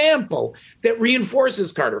 for example, that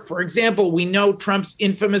reinforces Carter. For example, we know Trump's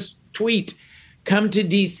infamous tweet, "Come to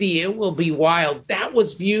D.C., it will be wild." That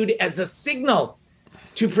was viewed as a signal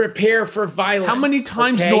to prepare for violence. How many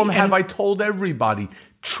times, Norm, have I told everybody?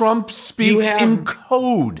 Trump speaks in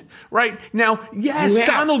code, right? Now, yes,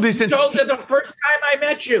 Donald isn't. You told her the first time I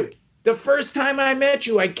met you. The first time I met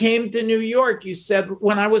you, I came to New York. You said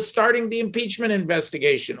when I was starting the impeachment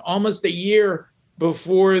investigation, almost a year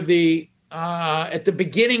before at the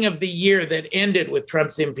beginning of the year that ended with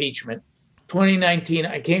Trump's impeachment, 2019,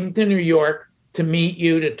 I came to New York to meet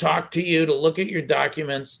you, to talk to you, to look at your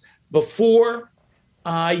documents before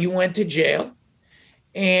you went to jail.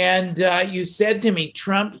 And you said to me,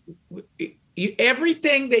 Trump,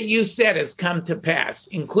 everything that you said has come to pass,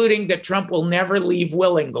 including that Trump will never leave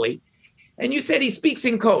willingly. And you said he speaks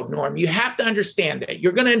in code, Norm. You have to understand that.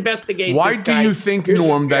 You're going to investigate Why this guy. do you think,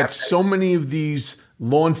 Norm, that so many of these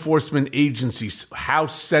law enforcement agencies,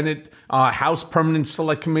 House, Senate, House Permanent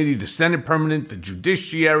Select Committee, the Senate Permanent, the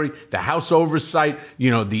Judiciary, the House Oversight,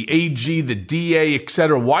 the AG, the DA, et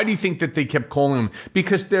cetera, why do you think that they kept calling them?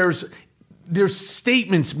 Because there's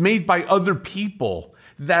statements made by other people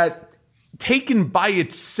that, taken by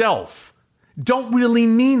itself, don't really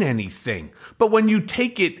mean anything. But when you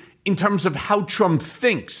take it in terms of how Trump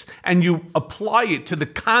thinks and you apply it to the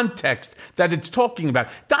context that it's talking about,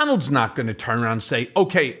 Donald's not going to turn around and say,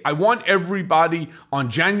 okay, I want everybody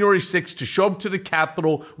on January 6th to show up to the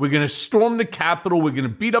Capitol. We're going to storm the Capitol. We're going to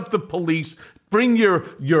beat up the police. Bring your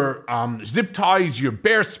zip ties, your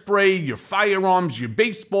bear spray, your firearms, your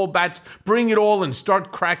baseball bats. Bring it all and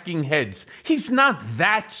start cracking heads. He's not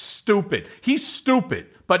that stupid. He's stupid,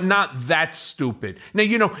 but not that stupid. Now,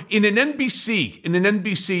 in an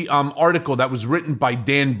NBC article that was written by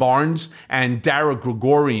Dan Barnes and Dara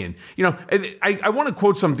Gregorian, I want to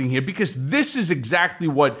quote something here because this is exactly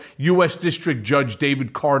what U.S. District Judge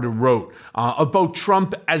David Carter wrote about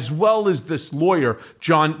Trump, as well as this lawyer,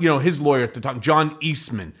 John, his lawyer at the time, John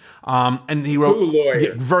Eastman. And he wrote,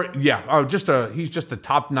 he's just a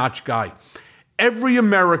top-notch guy. Every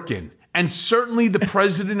American, and certainly the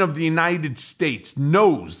President of the United States,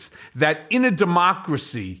 knows that in a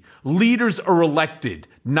democracy, leaders are elected,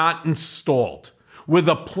 not installed. With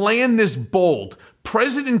a plan this bold,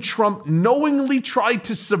 President Trump knowingly tried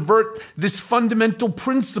to subvert this fundamental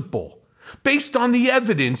principle. Based on the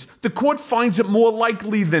evidence, the court finds it more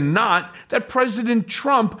likely than not that President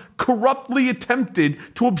Trump corruptly attempted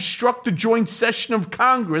to obstruct the joint session of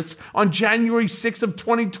Congress on January 6th of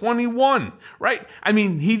 2021, right? I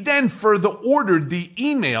mean, he then further ordered the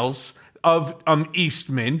emails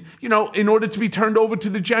Eastman, in order to be turned over to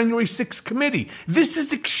the January 6th committee. This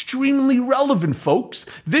is extremely relevant, folks.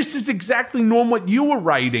 This is exactly, Norm, what you were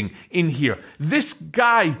writing in here. This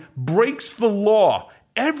guy breaks the law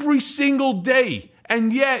every single day,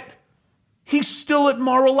 and yet he's still at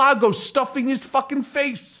Mar-a-Lago stuffing his fucking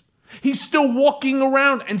face. He's still walking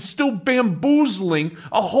around and still bamboozling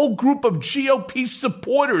a whole group of GOP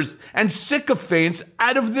supporters and sycophants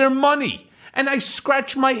out of their money. And I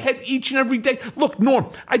scratch my head each and every day. Look, Norm,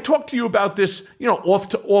 I talked to you about this,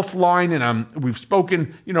 offline, and we've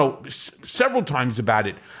spoken, several times about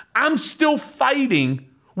it. I'm still fighting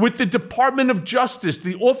with the Department of Justice,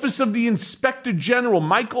 the Office of the Inspector General,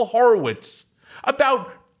 Michael Horowitz,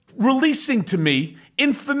 about releasing to me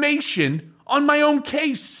information on my own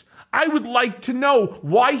case. I would like to know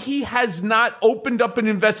why he has not opened up an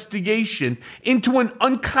investigation into an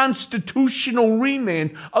unconstitutional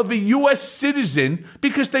remand of a U.S. citizen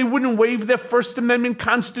because they wouldn't waive their First Amendment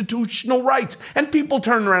constitutional rights. And people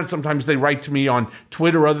turn around, sometimes they write to me on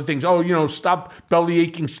Twitter or other things, stop belly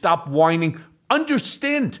aching, stop whining.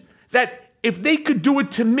 Understand that if they could do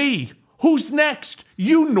it to me, who's next?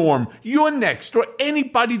 You, Norm, you're next, or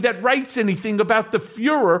anybody that writes anything about the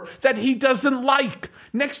Fuhrer that he doesn't like.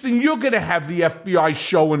 Next thing, you're going to have the FBI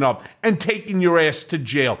showing up and taking your ass to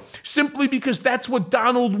jail, simply because that's what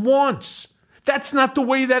Donald wants. That's not the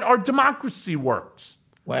way that our democracy works.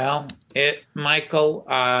 Well, Michael,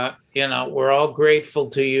 we're all grateful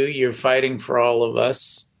to you. You're fighting for all of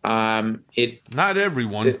us. Not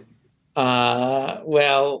everyone.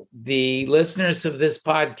 Well, the listeners of this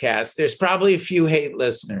podcast, there's probably a few hate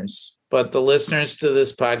listeners, but the listeners to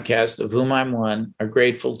this podcast, of whom I'm one, are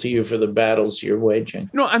grateful to you for the battles you're waging.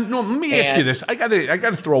 No, let me ask you this. I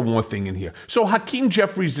gotta throw one more thing in here. So Hakeem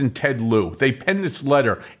Jeffries and Ted Lieu, they penned this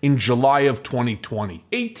letter in July of 2020.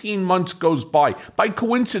 18 months goes by. By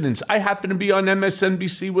coincidence, I happen to be on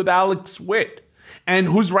MSNBC with Alex Witt. And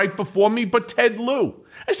who's right before me but Ted Lieu?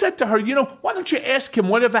 I said to her, why don't you ask him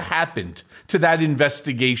whatever happened to that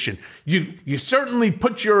investigation? You certainly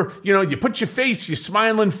put your face, your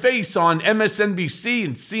smiling face on MSNBC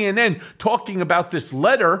and CNN talking about this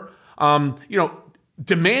letter,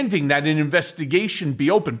 demanding that an investigation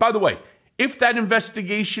be opened. By the way, if that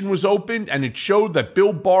investigation was opened and it showed that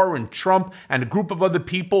Bill Barr and Trump and a group of other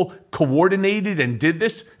people coordinated and did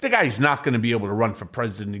this, the guy's not going to be able to run for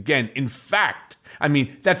president again. In fact,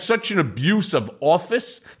 that's such an abuse of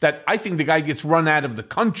office that I think the guy gets run out of the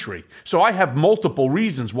country. So I have multiple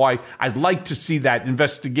reasons why I'd like to see that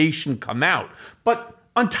investigation come out. But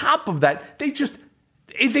on top of that, they just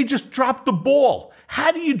dropped the ball.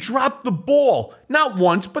 How do you drop the ball? Not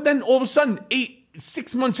once, but then all of a sudden, 8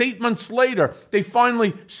 months later, they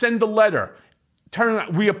finally send a letter.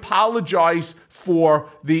 We apologize for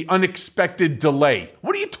the unexpected delay.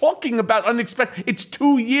 What are you talking about unexpected? It's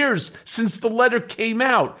 2 years since the letter came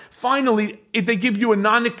out. Finally, if they give you a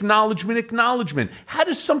non-acknowledgement acknowledgement. How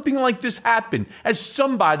does something like this happen as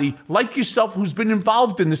somebody like yourself who's been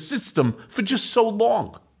involved in the system for just so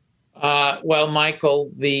long? Well, Michael,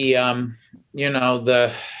 the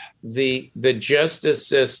justice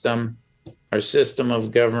system, our system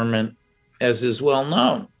of government, as is well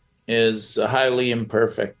known, is highly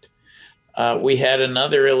imperfect. We had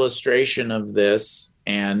another illustration of this,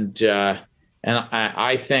 and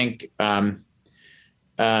I think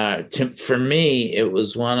for me, it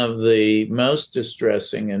was one of the most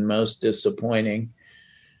distressing and most disappointing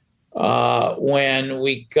when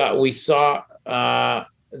we saw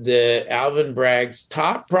the Alvin Bragg's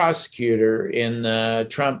top prosecutor in the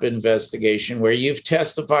Trump investigation, where you've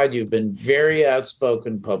testified, you've been very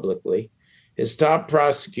outspoken publicly. His top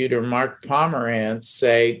prosecutor, Mark Pomerantz,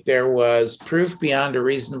 say there was proof beyond a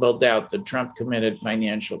reasonable doubt that Trump committed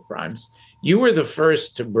financial crimes. You were the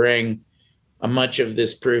first to bring much of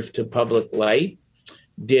this proof to public light,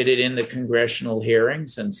 did it in the congressional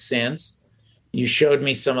hearings, and since. You showed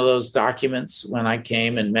me some of those documents when I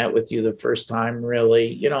came and met with you the first time,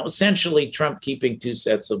 really, essentially Trump keeping two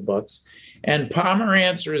sets of books. And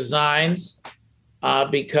Pomerantz resigns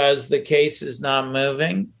because the case is not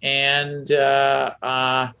moving. And,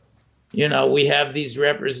 we have these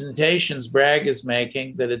representations Bragg is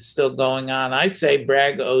making that it's still going on. I say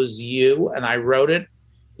Bragg owes you, and I wrote it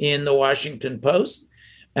in the Washington Post,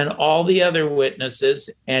 and all the other witnesses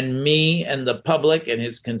and me and the public and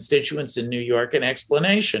his constituents in New York an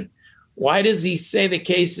explanation. Why does he say the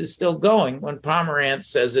case is still going when Pomerantz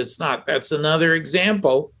says it's not? That's another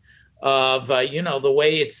example of, the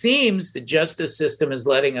way it seems the justice system is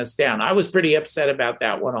letting us down. I was pretty upset about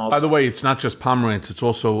that one also. By the way, it's not just Pomerantz, it's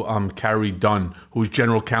also Carrie Dunn, who's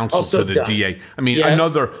general counsel also to the Dunn. DA.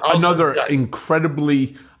 Yes, another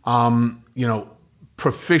incredibly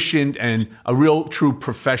proficient and a real true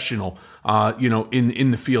professional,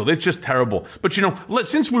 in the field. It's just terrible. But,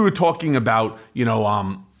 since we were talking about,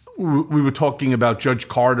 we were talking about Judge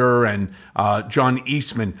Carter and John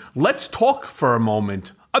Eastman, let's talk for a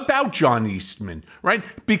moment about John Eastman, right?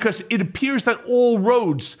 Because it appears that all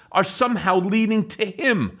roads are somehow leading to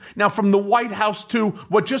him. Now, from the White House to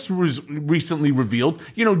what just was recently revealed,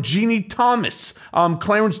 Jeannie Thomas,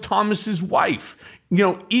 Clarence Thomas's wife,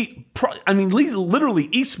 literally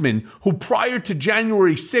Eastman, who prior to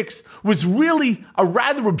January 6th was really a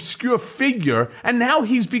rather obscure figure, and now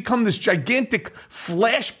he's become this gigantic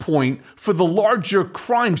flashpoint for the larger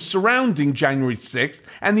crimes surrounding January 6th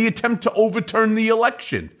and the attempt to overturn the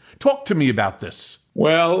election. Talk to me about this.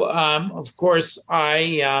 Well, of course,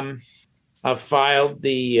 I filed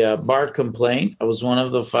the bar complaint. I was one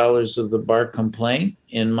of the filers of the bar complaint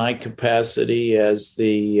in my capacity as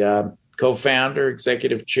the co-founder,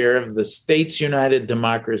 executive chair of the States United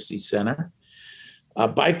Democracy Center.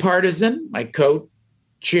 Bipartisan, my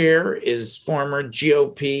co-chair is former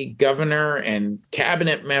GOP governor and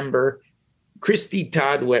cabinet member Christy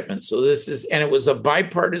Todd Whitman. So it was a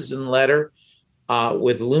bipartisan letter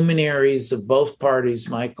with luminaries of both parties,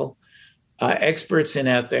 Michael, experts in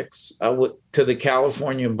ethics to the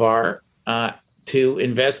California bar to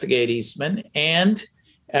investigate Eastman. And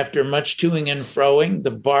after much toing and froing,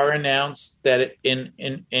 the bar announced that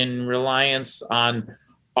in reliance on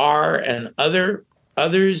our and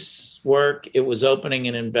others' work, it was opening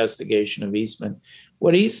an investigation of Eastman.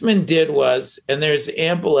 What Eastman did was, and there's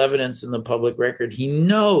ample evidence in the public record, he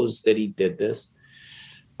knows that he did this.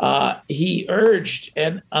 He urged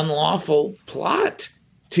an unlawful plot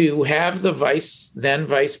to have the then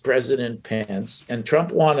Vice President Pence, and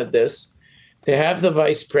Trump wanted this, to have the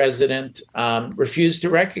vice president refuse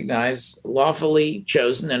to recognize lawfully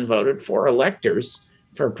chosen and voted for electors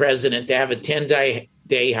for president to have a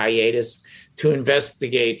 10-day hiatus to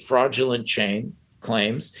investigate fraudulent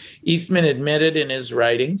claims. Eastman admitted in his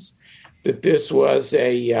writings that this was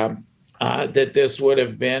that this would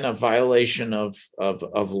have been a violation of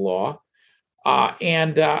law.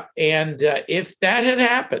 And if that had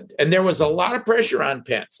happened, and there was a lot of pressure on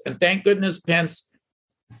Pence, and thank goodness Pence,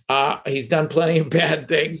 he's done plenty of bad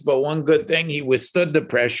things, but one good thing, he withstood the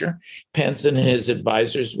pressure. Pence and his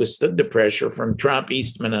advisors withstood the pressure from Trump,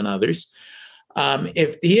 Eastman, and others.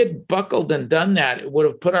 If he had buckled and done that, it would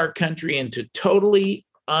have put our country into totally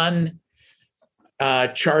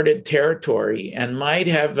uncharted territory and might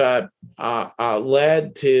have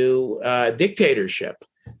led to dictatorship,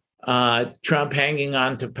 Trump hanging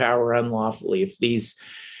on to power unlawfully. If these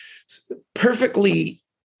perfectly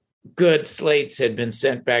good slates had been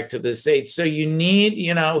sent back to the states. So you need,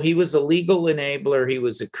 he was a legal enabler. He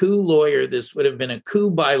was a coup lawyer. This would have been a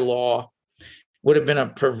coup by law, would have been a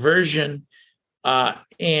perversion.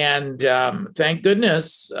 And thank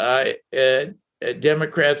goodness,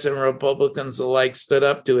 Democrats and Republicans alike stood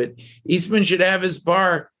up to it. Eastman should have his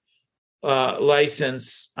bar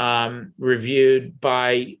license reviewed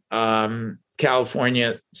by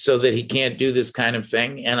California so that he can't do this kind of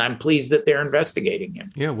thing. And I'm pleased that they're investigating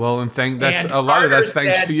him. Yeah, well, and a lot of that's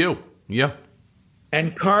thanks to you. Yeah.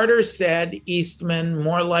 And Carter said Eastman,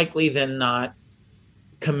 more likely than not,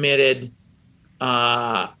 committed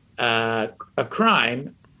a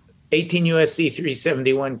crime, 18 U.S.C.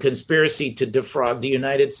 371, conspiracy to defraud the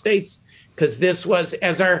United States, because this was,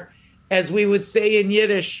 as we would say in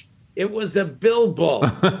Yiddish, it was a billbull.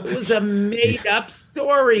 It was a made-up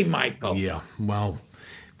story, Michael. Yeah, well,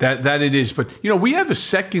 that it is. But, we have a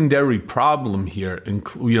secondary problem here,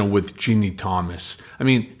 with Jeannie Thomas. I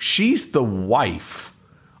mean, she's the wife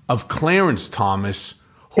of Clarence Thomas,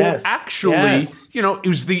 who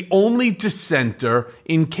is the only dissenter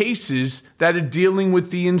in cases that are dealing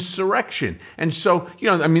with the insurrection. And so,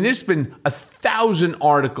 there's been 1,000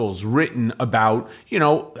 articles written about,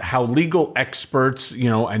 how legal experts,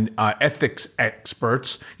 and ethics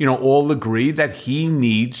experts, all agree that he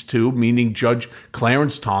needs to, meaning Judge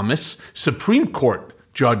Clarence Thomas, Supreme Court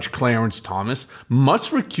Judge Clarence Thomas,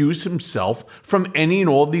 must recuse himself from any and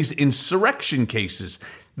all these insurrection cases.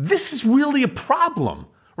 This is really a problem.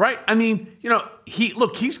 Right? I mean,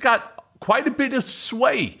 he's got quite a bit of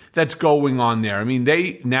sway that's going on there. I mean,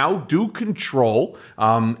 they now do control,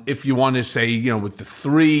 if you want to say, with the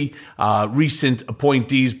 3 recent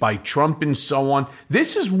appointees by Trump and so on.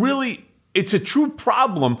 This is really, it's a true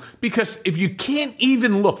problem, because if you can't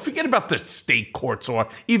even look, forget about the state courts or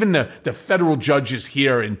even the federal judges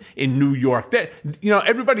here in New York.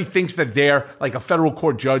 Everybody thinks that they're like a federal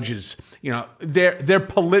court judges. They're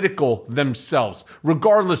political themselves,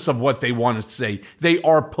 regardless of what they want to say. They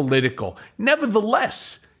are political.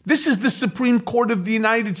 Nevertheless, This is the Supreme Court of the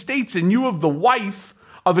United States, and you have the wife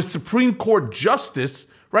of a Supreme Court justice,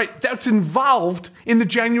 right, that's involved in the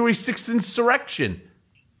January 6th insurrection.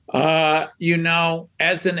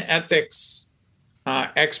 As an ethics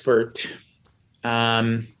expert,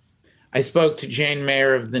 I spoke to Jane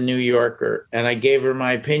Mayer of The New Yorker, and I gave her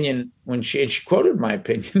my opinion when she quoted my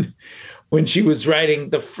opinion when she was writing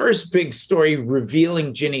the first big story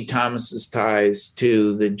revealing Ginny Thomas's ties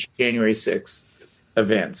to the January 6th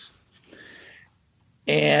events.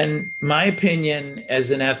 And my opinion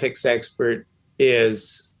as an ethics expert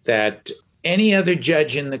is that any other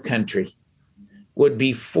judge in the country would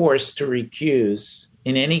be forced to recuse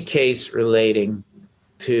in any case relating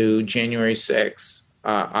to January 6th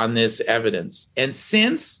on this evidence. And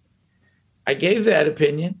since I gave that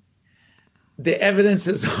opinion, the evidence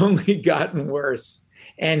has only gotten worse.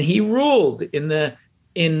 And he ruled in the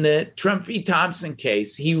Trump v. Thompson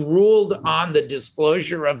case, he ruled on the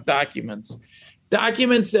disclosure of documents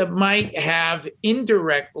that might have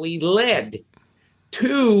indirectly led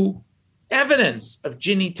to evidence of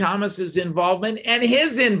Ginny Thomas's involvement and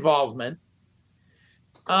his involvement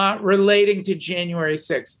relating to January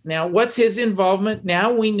 6th. Now, what's his involvement?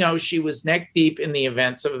 Now we know she was neck deep in the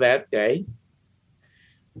events of that day,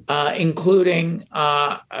 including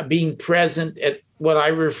being present at what I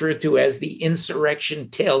refer to as the insurrection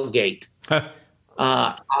tailgate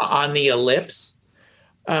on the Ellipse.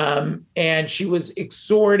 And she was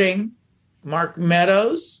exhorting Mark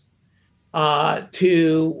Meadows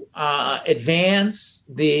to advance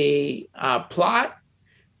the plot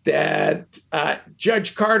that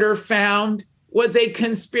Judge Carter found was a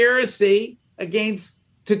conspiracy against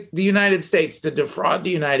the United States to defraud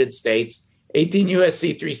the United States, 18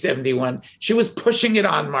 U.S.C. 371. She was pushing it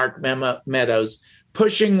on Mark Meadows,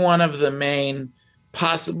 pushing one of the main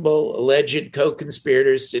possible alleged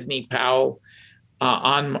co-conspirators, Sidney Powell,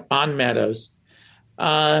 on Meadows.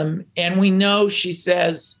 And we know she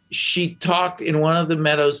says she talked in one of the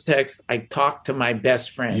Meadows texts, I talked to my best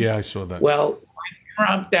friend. Yeah, I saw that. Well,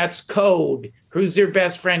 Trump, that's code. Who's your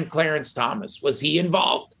best friend? Clarence Thomas. Was he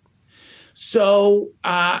involved? So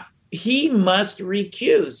he must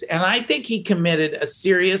recuse. And I think he committed a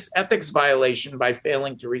serious ethics violation by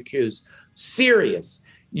failing to recuse. Serious.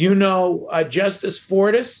 Justice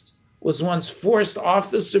Fortas was once forced off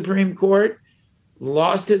the Supreme Court,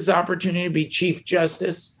 lost his opportunity to be Chief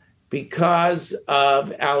Justice because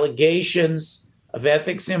of allegations of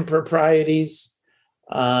ethics improprieties,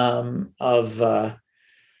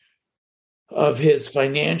 of his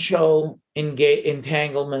financial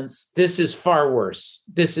entanglements. This is far worse.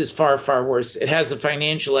 This is far, far worse. It has a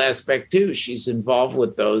financial aspect too. She's involved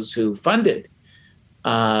with those who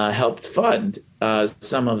helped fund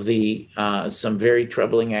some very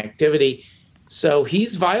troubling activity. So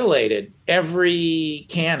he's violated every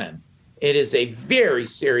canon. It is a very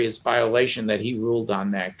serious violation that he ruled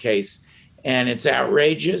on that case. And it's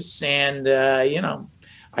outrageous. And,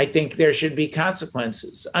 I think there should be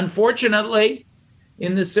consequences. Unfortunately,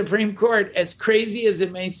 in the Supreme Court, as crazy as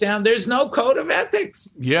it may sound, there's no code of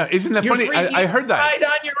ethics. Yeah, isn't that funny? I heard that. Decide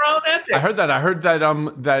on your own ethics. I heard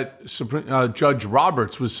that Judge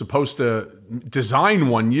Roberts was supposed to design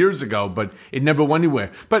one years ago, but it never went anywhere.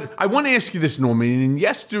 But I want to ask you this, Norman. In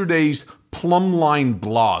yesterday's Plumline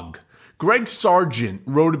blog, Greg Sargent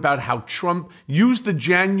wrote about how Trump used the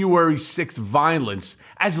January 6th violence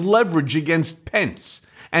as leverage against Pence.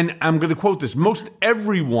 And I'm going to quote this: most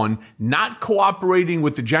everyone not cooperating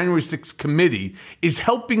with the January 6th committee is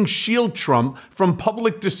helping shield Trump from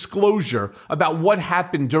public disclosure about what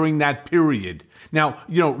happened during that period. Now,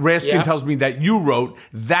 Raskin tells me that you wrote,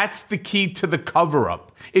 that's the key to the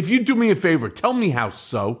cover-up. If you do me a favor, tell me how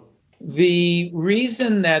so. The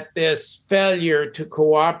reason that this failure to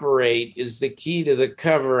cooperate is the key to the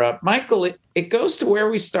cover-up, Michael, it goes to where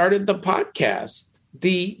we started the podcast.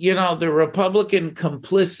 The Republican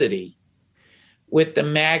complicity with the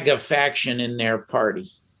MAGA faction in their party.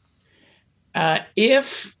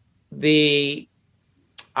 If the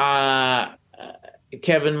Kevin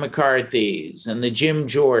McCarthy's and the Jim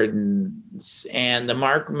Jordans and the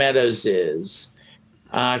Mark Meadowses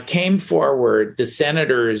came forward, the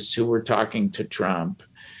senators who were talking to Trump,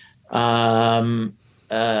 the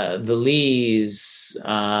Lees,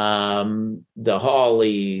 the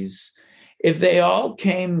Hawleys, if they all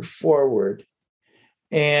came forward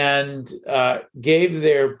and gave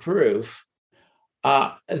their proof,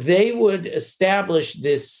 they would help establish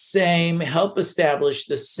the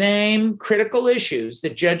same critical issues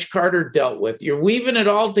that Judge Carter dealt with. You're weaving it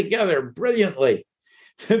all together brilliantly.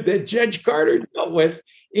 That Judge Carter dealt with,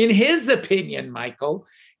 in his opinion, Michael,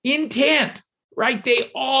 intent right? They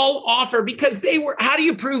all offer, because they were, how do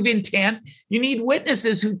you prove intent? You need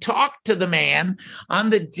witnesses who talked to the man on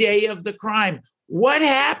the day of the crime. What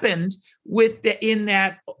happened in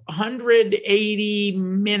that 180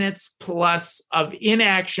 minutes plus of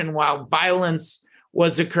inaction while violence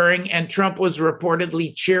was occurring and Trump was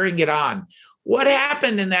reportedly cheering it on? What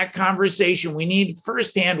happened in that conversation? We need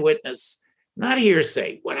firsthand witness, not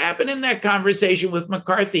hearsay. What happened in that conversation with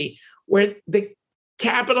McCarthy where the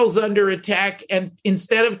Capitol's under attack, and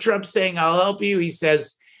instead of Trump saying, "I'll help you," he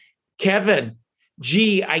says, "Kevin,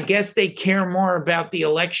 gee, I guess they care more about the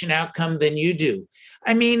election outcome than you do."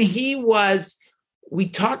 I mean, we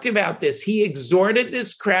talked about this. He exhorted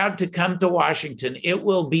this crowd to come to Washington. It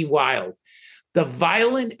will be wild. The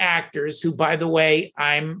violent actors, who, by the way,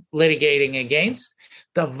 I'm litigating against,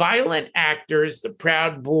 the violent actors, the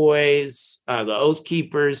Proud Boys, the Oath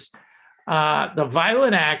Keepers, the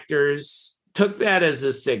violent actors took that as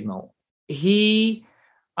a signal. Trump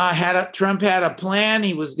had a plan.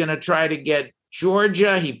 He was going to try to get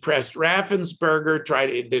Georgia. He pressed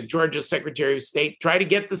Raffensperger, the Georgia Secretary of State, try to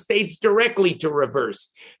get the states directly to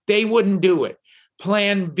reverse. They wouldn't do it.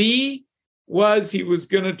 Plan B was he was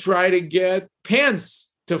going to try to get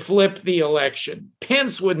Pence to flip the election.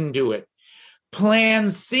 Pence wouldn't do it. Plan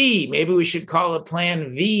C, maybe we should call it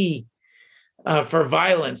Plan V for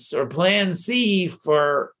violence, or Plan C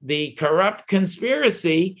for the corrupt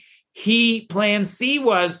conspiracy. Plan C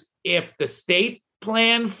was, if the state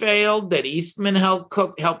plan failed that Eastman helped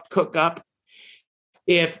cook up,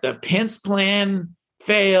 if the Pence plan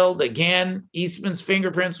failed, again, Eastman's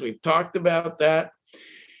fingerprints, we've talked about that.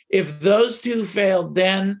 If those two failed,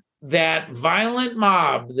 then that violent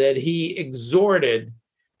mob that he exhorted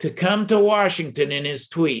to come to Washington in his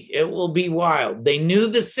tweet, "It will be wild." They knew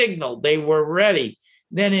the signal. They were ready.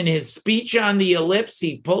 Then in his speech on the ellipse,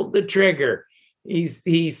 he pulled the trigger.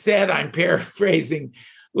 He said, I'm paraphrasing,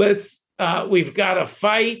 we've got to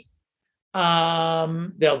fight.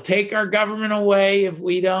 They'll take our government away if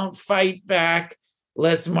we don't fight back.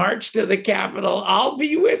 Let's march to the Capitol. I'll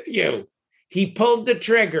be with you. He pulled the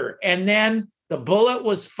trigger, and then the bullet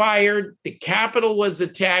was fired. The Capitol was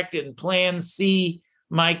attacked in Plan C,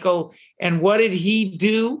 Michael. And what did he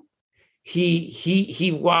do?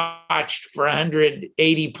 He watched for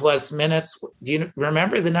 180 plus minutes. Do you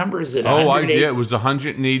remember the numbers? It was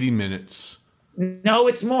 180 minutes. No,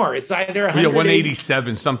 it's more. It's either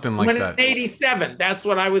 187, something like 187. That's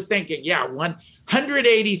what I was thinking. Yeah,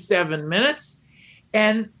 187 minutes.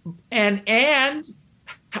 And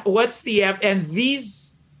what's the, and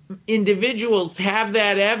these individuals have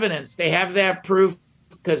that evidence. They have that proof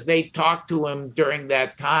because they talked to him during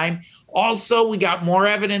that time. Also, we got more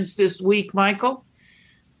evidence this week, Michael,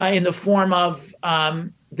 in the form of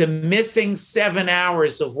the missing 7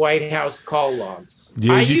 hours of White House call logs.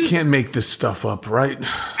 Yeah, you can't make this stuff up, right?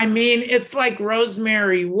 I mean, it's like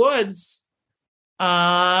Rosemary Woods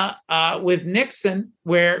with Nixon,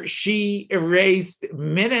 where she erased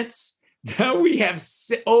minutes. Now we have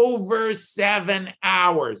over 7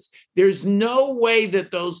 hours. There's no way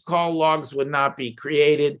that those call logs would not be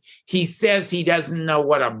created. He says he doesn't know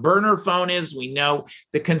what a burner phone is. We know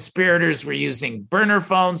the conspirators were using burner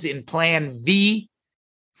phones in Plan V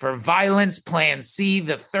for violence, Plan C,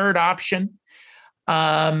 the third option.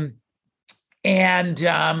 They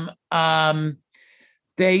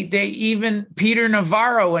even, Peter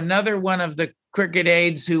Navarro, another one of the cricket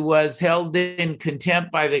aides who was held in contempt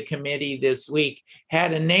by the committee this week,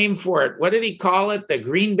 had a name for it. What did he call it? The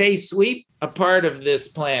Green Bay Sweep? A part of this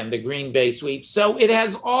plan, the Green Bay Sweep. So it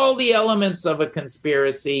has all the elements of a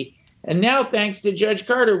conspiracy. And now, thanks to Judge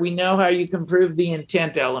Carter, we know how you can prove the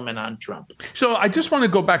intent element on Trump. So I just want to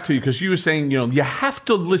go back to you, because you were saying, you have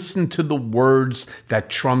to listen to the words that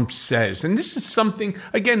Trump says. And this is something,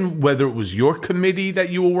 again, whether it was your committee that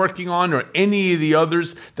you were working on or any of the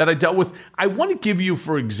others that I dealt with, I want to give you,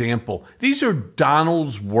 for example, these are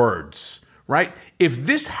Donald's words, right? If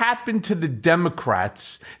this happened to the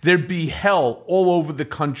Democrats, there'd be hell all over the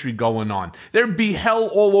country going on. There'd be hell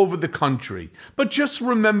all over the country. But just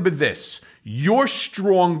remember this. You're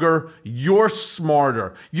stronger. You're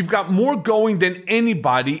smarter. You've got more going than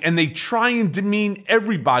anybody, and they try and demean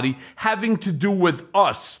everybody having to do with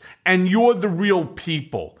us. And you're the real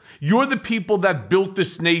people. You're the people that built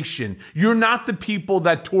this nation. You're not the people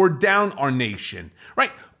that tore down our nation,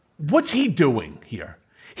 right? What's he doing here?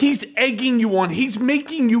 He's egging you on. He's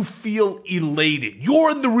making you feel elated.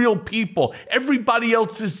 You're the real people. Everybody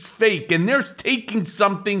else is fake, and they're taking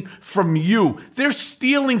something from you. They're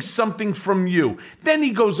stealing something from you. Then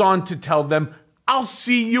he goes on to tell them, I'll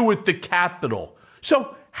see you at the Capitol.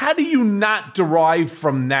 So How do you not derive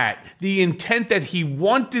from that the intent that he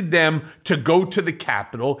wanted them to go to the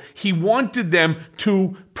Capitol? He wanted them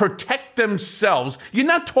to protect themselves. You're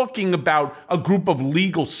not talking about a group of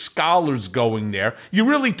legal scholars going there. You're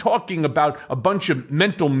really talking about a bunch of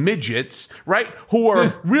mental midgets, right? Who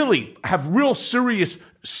are really have real serious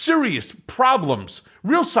problems,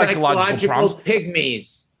 real psychological problems.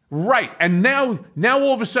 Pygmies. Right. And now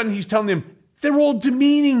all of a sudden he's telling them, they're all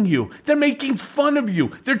demeaning you. They're making fun of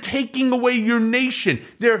you. They're taking away your nation.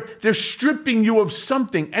 They're stripping you of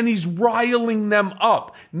something, and he's riling them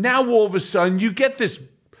up. Now all of a sudden you get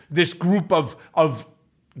this group of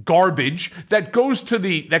garbage that goes to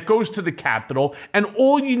the Capitol, and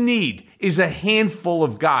all you need is a handful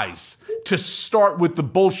of guys to start with the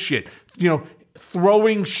bullshit.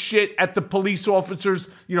 Throwing shit at the police officers,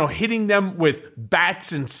 hitting them with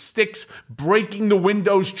bats and sticks, breaking the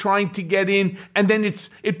windows, trying to get in. And then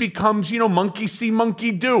it becomes, monkey see,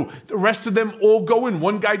 monkey do. The rest of them all go in.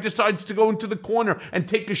 One guy decides to go into the corner and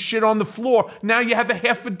take a shit on the floor. Now you have a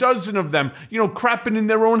half a dozen of them, crapping in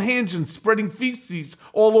their own hands and spreading feces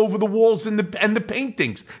all over the walls and the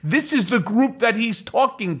paintings. This is the group that he's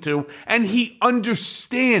talking to, and he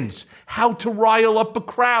understands how to rile up a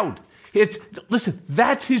crowd. Listen,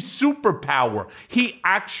 that's his superpower. He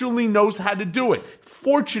actually knows how to do it.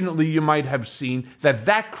 Fortunately, you might have seen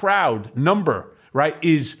that crowd number, right,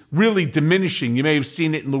 is really diminishing. You may have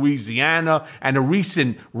seen it in Louisiana and a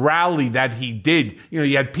recent rally that he did.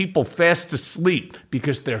 You had people fast asleep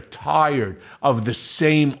because they're tired of the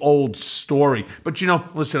same old story. But,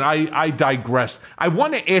 listen, I digress. I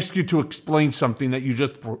want to ask you to explain something that you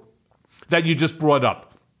just brought up.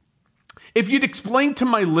 If you'd explain to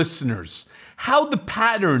my listeners how the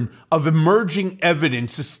pattern of emerging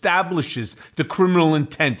evidence establishes the criminal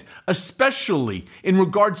intent, especially in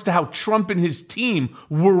regards to how Trump and his team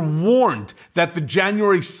were warned that the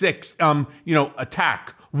January 6th,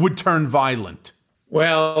 attack would turn violent.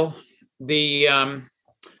 Well, there's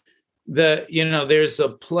a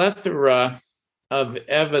plethora of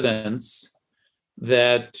evidence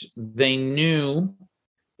that they knew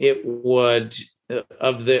it would.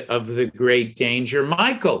 Of the great danger.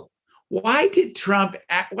 Michael, why did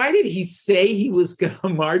he say he was going to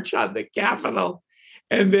march on the Capitol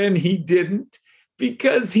and then he didn't?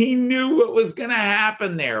 Because he knew what was going to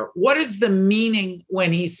happen there. What is the meaning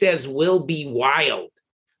when he says will be wild?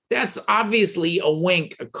 That's obviously a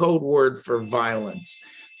wink, a code word for violence.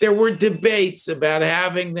 There were debates about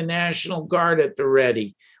having the National Guard at the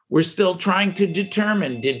ready. We're still trying to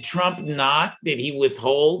determine, did he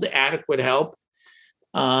withhold adequate help?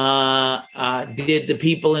 Did the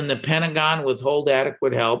people in the Pentagon withhold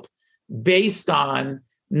adequate help based on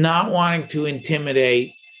not wanting to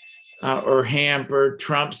intimidate or hamper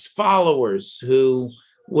Trump's followers who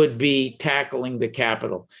would be tackling the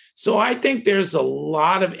Capitol? So I think there's a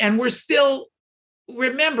lot of, and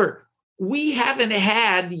remember, we haven't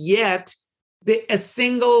had yet a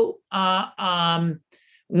single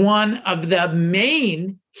one of the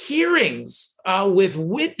main hearings with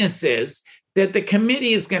witnesses that the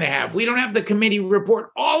committee is going to have. We don't have the committee report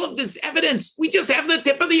all of this evidence. We just have the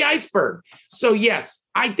tip of the iceberg. So yes,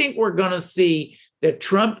 I think we're going to see that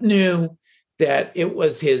Trump knew that it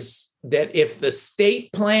was that if the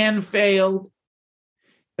state plan failed,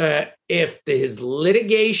 if his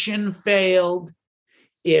litigation failed,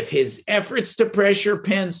 if his efforts to pressure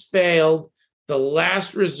Pence failed, the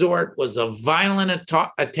last resort was a violent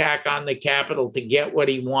attack on the Capitol to get what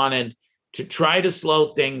he wanted, to try to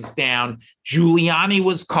slow things down. Giuliani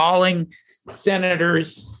was calling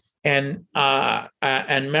senators and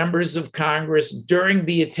members of Congress during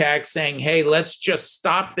the attack saying, hey, let's just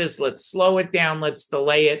stop this. Let's slow it down. Let's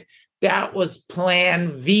delay it. That was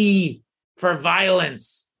plan V for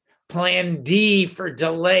violence, plan D for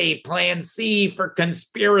delay, plan C for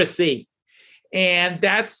conspiracy. And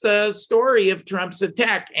that's the story of Trump's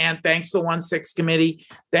attack. And thanks to the 1-6 committee,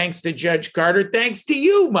 thanks to Judge Carter, thanks to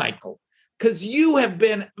you, Michael, because you have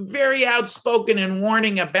been very outspoken in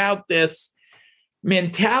warning about this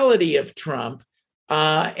mentality of Trump.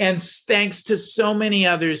 And thanks to so many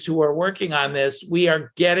others who are working on this, we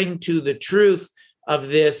are getting to the truth of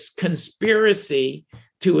this conspiracy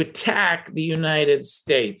to attack the United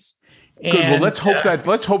States. Good. Well, let's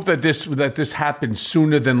hope that this happens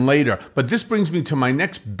sooner than later. But this brings me to my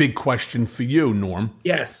next big question for you, Norm.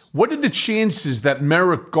 Yes. What are the chances that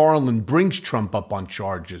Merrick Garland brings Trump up on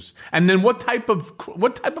charges? And then what type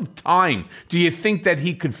of time do you think that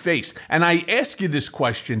he could face? And I ask you this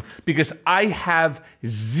question because I have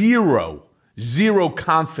zero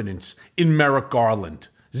confidence in Merrick Garland.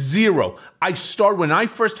 Zero. When I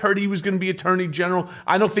first heard he was going to be Attorney General,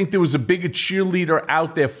 I don't think there was a bigger cheerleader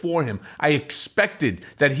out there for him. I expected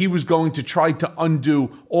that he was going to try to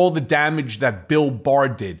undo all the damage that Bill Barr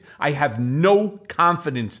did. I have no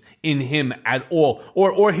confidence in him at all,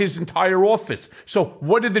 or his entire office. So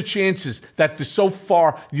what are the chances that the so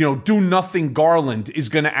far, do-nothing Garland is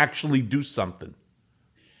going to actually do something?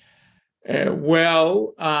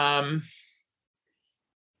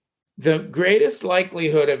 The greatest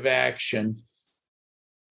likelihood of action,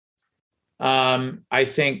 I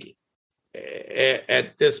think,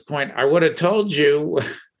 at this point, I would have told you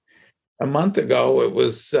a month ago. It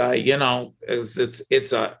was,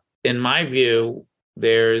 in my view,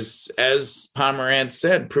 there's, as Pomerantz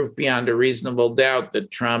said, proof beyond a reasonable doubt that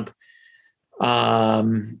Trump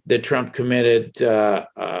committed,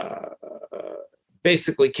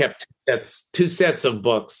 basically kept two sets of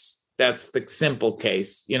books. That's the simple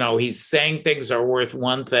case. He's saying things are worth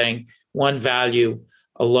one thing, one value,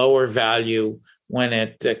 a lower value when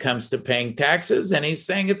it comes to paying taxes. And he's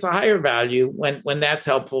saying it's a higher value when that's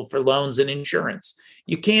helpful for loans and insurance.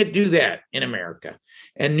 You can't do that in America.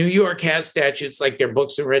 And New York has statutes like their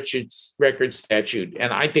Books and Records statute.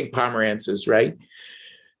 And I think Pomerantz is right.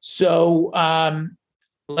 So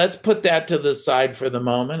let's put that to the side for the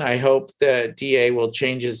moment. I hope the DA will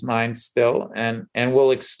change his mind still, and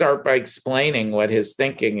we'll start by explaining what his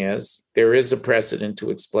thinking is. There is a precedent to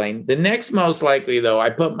explain. The next most likely, though,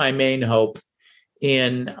 I put my main hope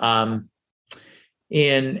in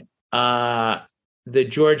the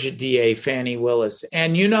Georgia DA, Fani Willis.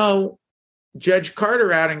 And Judge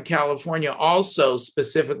Carter out in California also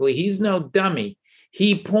specifically, he's no dummy.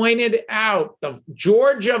 He pointed out the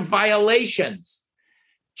Georgia violations.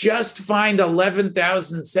 Just find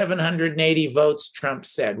 11,780 votes, Trump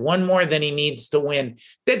said, one more than he needs to win,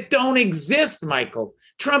 that don't exist, Michael.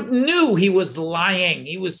 Trump knew he was lying.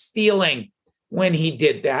 He was stealing when he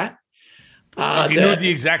did that. He knew the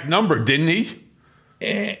exact number, didn't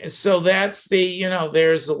he? So that's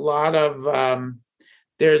there's a lot of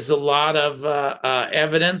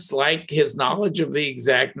evidence, like his knowledge of the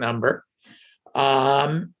exact number.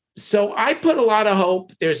 So I put a lot of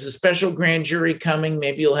hope. There's a special grand jury coming.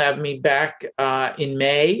 Maybe you'll have me back in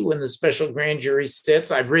May when the special grand jury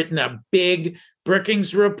sits. I've written a big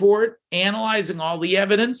Brookings report analyzing all the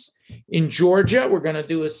evidence in Georgia. We're going to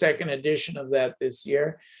do a second edition of that this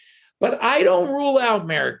year. But I don't rule out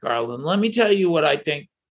Merrick Garland. Let me tell you what I think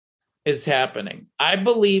is happening. I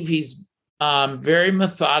believe he's very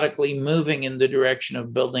methodically moving in the direction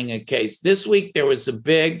of building a case. This week, there was a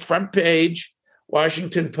big front page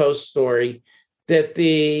Washington Post story that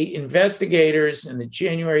the investigators in the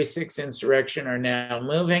January 6th insurrection are now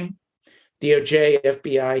moving, DOJ,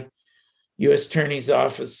 FBI, U.S. Attorney's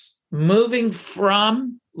Office, moving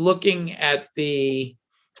from looking at the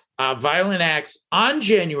violent acts on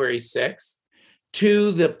January 6th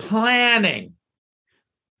to the planning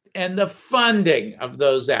and the funding of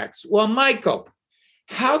those acts. Well, Michael,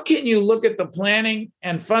 how can you look at the planning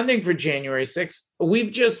and funding for January 6th?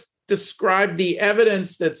 We've just described the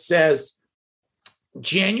evidence that says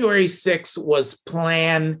January 6th was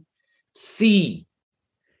Plan C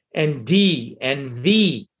and D and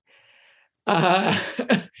V. How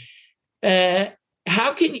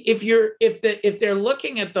can, if they're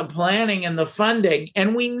looking at the planning and the funding,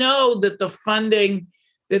 and we know that the funding,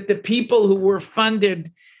 that the people who were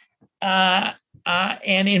funded and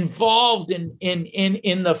involved in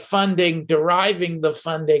the funding, deriving the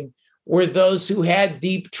funding, were those who had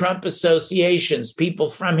deep Trump associations, people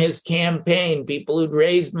from his campaign, people who'd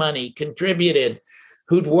raised money, contributed,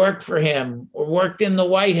 who'd worked for him or worked in the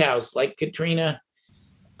White House, like Katrina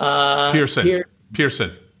Pearson.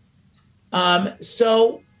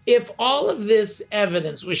 So if all of this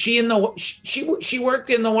evidence, was she in the she worked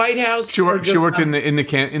in the White House? She worked in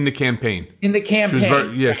the campaign. In the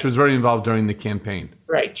campaign. She was very involved during the campaign.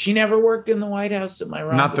 Right. She never worked in the White House. Am I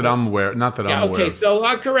wrong? Not that I'm aware. Okay, so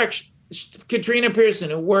I'll correct Katrina Pearson,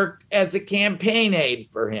 who worked as a campaign aide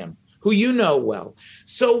for him, who you know well.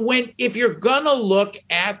 So if you're gonna look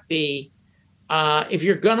at the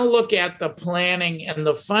planning and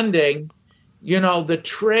the funding, the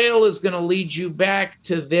trail is going to lead you back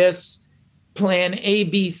to this Plan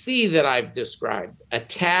ABC that I've described.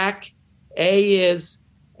 Attack. A is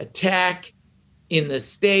attack in the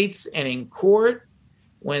states and in court.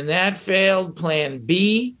 When that failed, Plan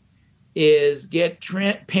B is get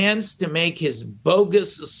Pence to make his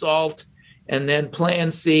bogus assault. And then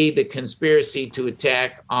Plan C, the conspiracy to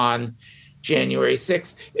attack on January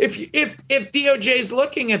 6th. If DOJ is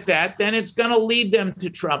looking at that, then it's going to lead them to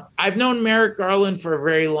Trump. I've known Merrick Garland for a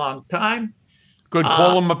very long time. Good.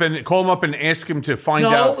 Call him up and ask him to find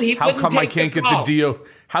out how come I can't get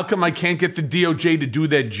how come I can't get the DOJ to do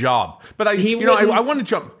their job. But I want to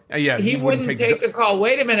jump. Yeah, he wouldn't take the call.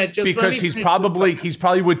 Wait a minute, because he's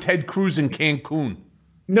probably with Ted Cruz in Cancun.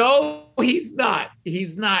 No, he's not.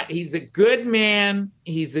 He's not. He's a good man.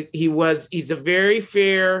 He's a very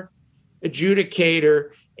fair adjudicator,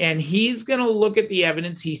 and he's going to look at the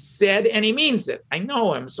evidence. He said, and he means it. I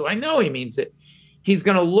know him, so I know he means it. He's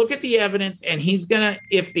going to look at the evidence, and he's going to,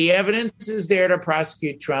 if the evidence is there to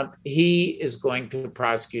prosecute Trump, he is going to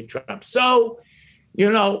prosecute Trump. So,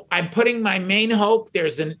 I'm putting my main hope.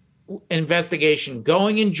 There's an investigation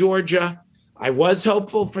going in Georgia. I was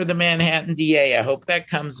hopeful for the Manhattan DA. I hope that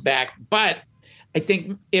comes back. But I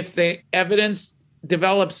think if the evidence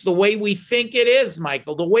develops the way we think it is,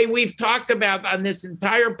 Michael, the way we've talked about on this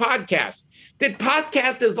entire podcast, that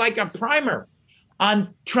podcast is like a primer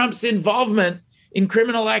on Trump's involvement in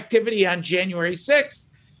criminal activity on January 6th,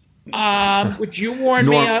 which you warned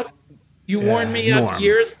me of. You warned me of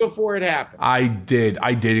years before it happened. I did,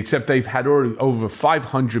 except they've had already over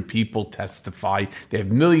 500 people testify. They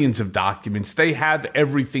have millions of documents. They have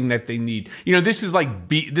everything that they need. This is like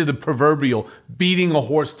the proverbial beating a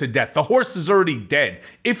horse to death. The horse is already dead.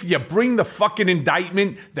 If you bring the fucking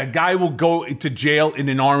indictment, the guy will go to jail in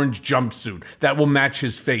an orange jumpsuit that will match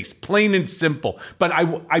his face. Plain and simple. But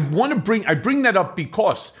I bring that up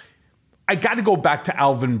because I got to go back to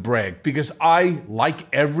Alvin Bragg, because I, like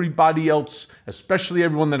everybody else, especially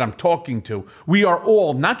everyone that I'm talking to, we are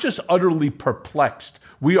all not just utterly perplexed,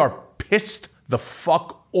 we are pissed the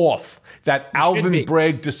fuck off that Alvin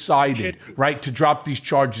Bragg decided, right, to drop these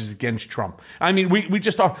charges against Trump. I mean, we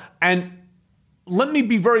just are. And let me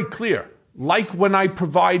be very clear. Like when I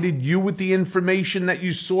provided you with the information that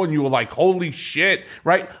you saw and you were like, holy shit,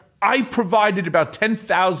 right? I provided about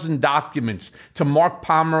 10,000 documents to Mark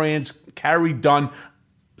Pomerantz, Carrie Dunn,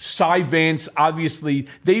 Cy Vance. Obviously,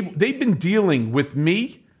 they've been dealing with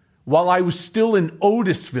me while I was still in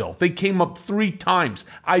Otisville. They came up 3 times.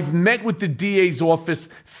 I've met with the DA's office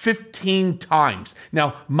 15 times.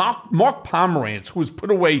 Now, Mark Pomerantz, who has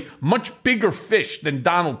put away much bigger fish than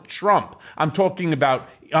Donald Trump. I'm talking about,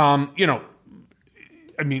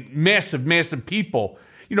 massive people,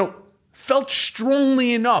 felt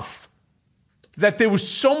strongly enough that there was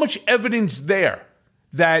so much evidence there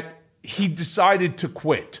that he decided to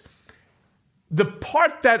quit. The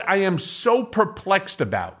part that I am so perplexed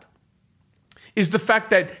about is the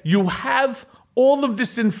fact that you have all of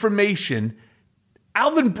this information.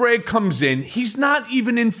 Alvin Bragg comes in. He's not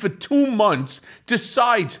even in for 2 months,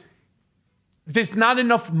 decides there's not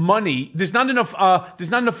enough money. There's not enough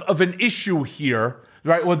of an issue here,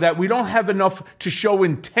 right? Or that we don't have enough to show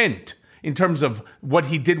intent in terms of what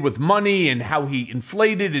he did with money and how he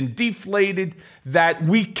inflated and deflated, that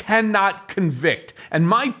we cannot convict. And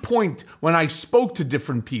my point when I spoke to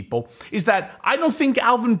different people is that I don't think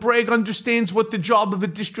Alvin Bragg understands what the job of a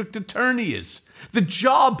district attorney is. The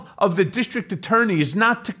job of the district attorney is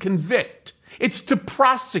not to convict. It's to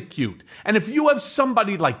prosecute. And if you have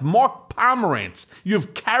somebody like Mark Pomerantz, you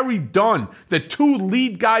have Carrie Dunn, the 2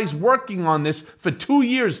 lead guys working on this for 2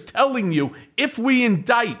 years, telling you, if we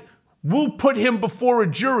indict, we'll put him before a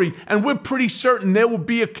jury, and we're pretty certain there will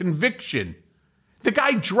be a conviction. The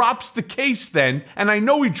guy drops the case then, and I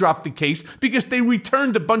know he dropped the case because they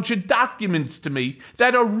returned a bunch of documents to me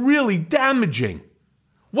that are really damaging.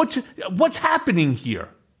 What's happening here?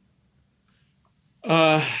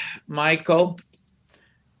 Michael,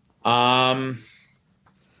 I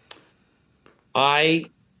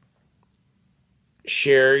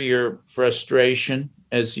share your frustration.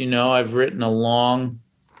 As you know, I've written a long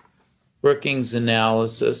Brookings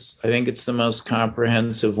analysis. I think it's the most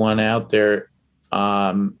comprehensive one out there,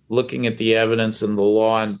 looking at the evidence and the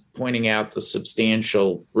law and pointing out the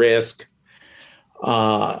substantial risk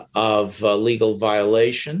of legal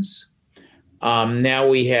violations. Now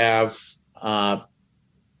we have Dunn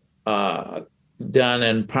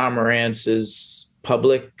and Pomerantz's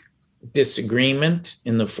public disagreement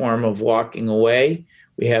in the form of walking away.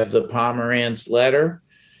 We have the Pomerantz letter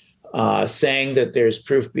saying that there's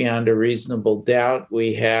proof beyond a reasonable doubt.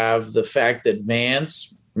 We have the fact that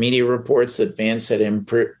Vance, media reports that Vance had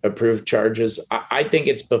approved charges. I think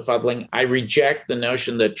it's befuddling. I reject the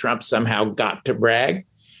notion that Trump somehow got to Bragg.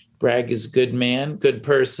 Bragg is a good man, good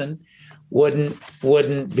person,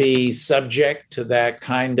 wouldn't be subject to that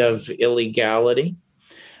kind of illegality.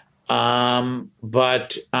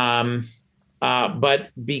 But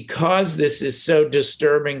because this is so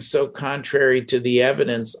disturbing, so contrary to the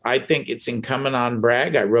evidence, I think it's incumbent on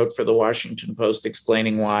Bragg. I wrote for the Washington Post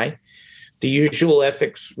explaining why. The usual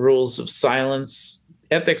ethics rules of silence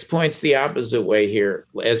ethics points the opposite way here,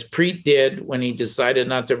 as Preet did when he decided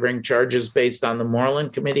not to bring charges based on the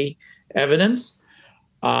Moreland Committee evidence.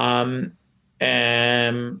 And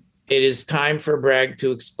it is time for Bragg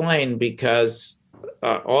to explain, because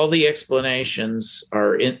all the explanations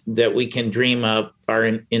that we can dream up are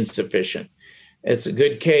insufficient. It's a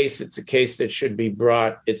good case. It's a case that should be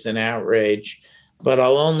brought. It's an outrage. But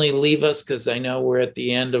I'll only leave us, because I know we're at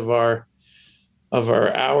the end of our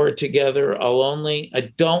hour together.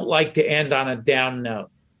 I don't like to end on a down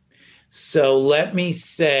note. So let me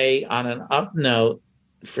say on an up note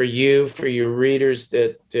for you, for your readers,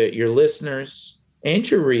 that your listeners and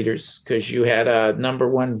your readers, because you had a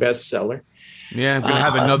 #1 bestseller. Yeah, I'm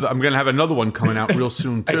gonna have another one coming out real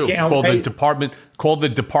soon too, called the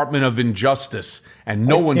Department of Injustice, and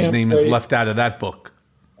no one's name is left out of that book.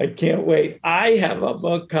 I can't wait. I have a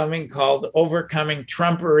book coming called Overcoming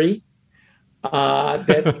Trumpery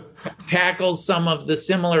that tackles some of the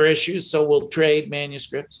similar issues. So we'll trade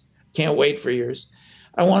manuscripts. Can't wait for yours.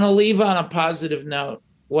 I want to leave on a positive note.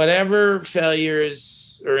 Whatever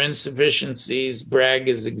failures or insufficiencies Bragg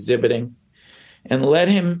is exhibiting, and let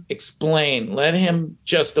him explain, let him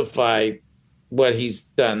justify what he's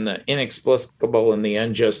done, the inexplicable and the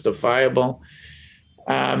unjustifiable.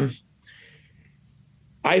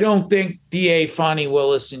 I don't think DA Fani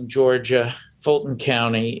Willis in Georgia, Fulton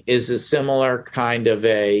County, is a similar kind of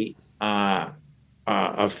a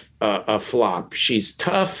flop. She's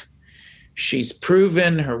tough. She's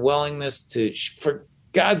proven her willingness to, for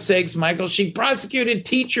God's sakes, Michael, she prosecuted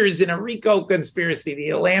teachers in a RICO conspiracy, the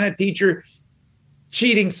Atlanta teacher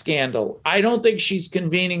cheating scandal. I don't think she's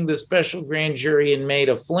convening the special grand jury in May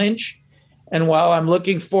to flinch. And while I'm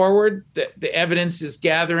looking forward, the evidence is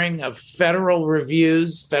gathering of federal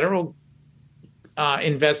reviews, federal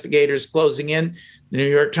investigators closing in. The New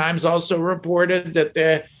York Times also reported that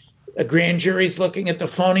the grand jury is looking at the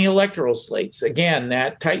phony electoral slates. Again,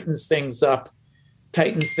 that tightens things up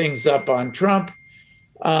on Trump.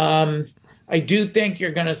 I do think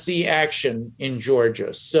you're going to see action in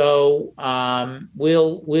Georgia. So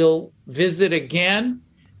we'll visit again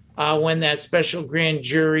when that special grand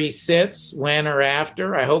jury sits, when or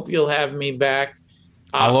after. I hope you'll have me back.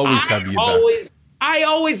 I'll always have you back. I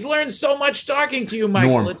always learn so much talking to you,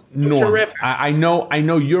 Michael. It's terrific. I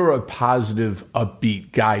know you're a positive,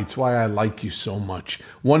 upbeat guy. It's why I like you so much.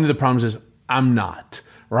 One of the problems is I'm not,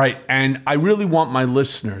 right? And I really want my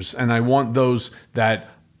listeners, and I want those that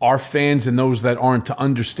are fans and those that aren't, to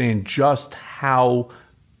understand just how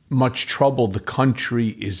much trouble the country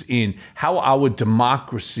is in, how our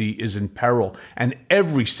democracy is in peril. And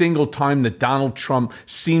every single time that Donald Trump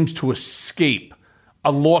seems to escape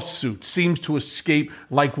a lawsuit, seems to escape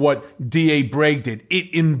like what DA Bragg did,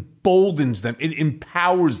 it emboldens them, it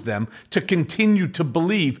empowers them to continue to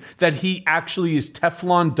believe that he actually is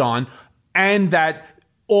Teflon Don, and that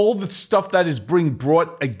all the stuff that is being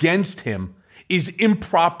brought against him is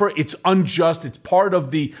improper, it's unjust, it's part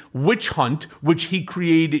of the witch hunt which he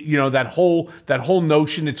created, that whole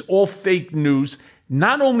notion. It's all fake news.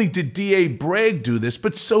 Not only did DA Bragg do this,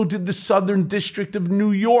 but so did the Southern District of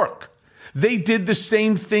New York. They did the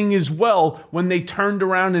same thing as well when they turned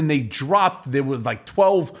around and they dropped, there were like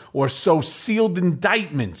 12 or so sealed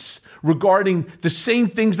indictments regarding the same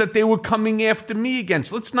things that they were coming after me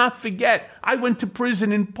against. Let's not forget, I went to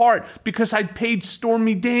prison in part because I paid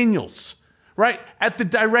Stormy Daniels, right, at the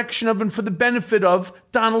direction of and for the benefit of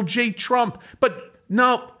Donald J. Trump. But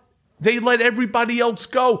no, they let everybody else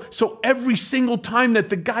go. So every single time that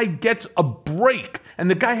the guy gets a break, and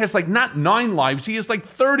the guy has like not 9 lives, he has like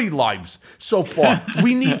 30 lives so far.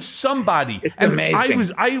 We need somebody. It's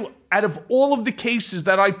amazing. I out of all of the cases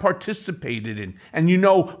that I participated in, and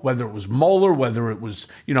whether it was Mueller, whether it was,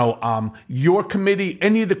 your committee,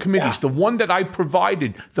 any of the committees, the one that I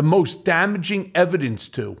provided the most damaging evidence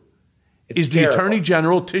to is the Attorney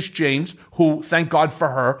General, Tish James, who, thank God for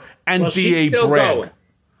her, and DA Bragg. Going.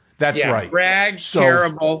 That's right. Bragg,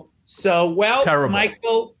 terrible. So, terrible.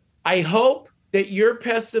 Michael, I hope that your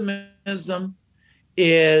pessimism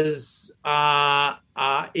is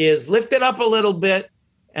lifted up a little bit,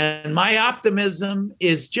 and my optimism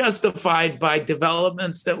is justified by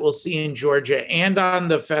developments that we'll see in Georgia and on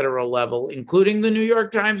the federal level, including the New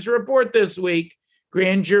York Times report this week,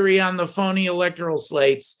 grand jury on the phony electoral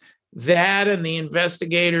slates, that and the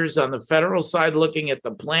investigators on the federal side looking at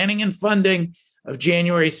the planning and funding of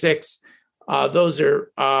January 6th. Those are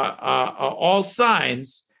all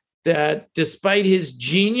signs that despite his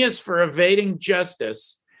genius for evading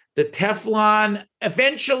justice, the Teflon,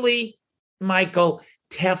 eventually, Michael,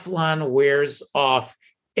 Teflon wears off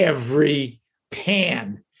every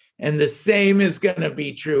pan. And the same is going to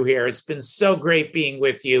be true here. It's been so great being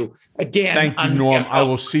with you again. Thank you, Norm. I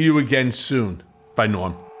will see you again soon. Bye,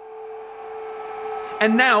 Norm.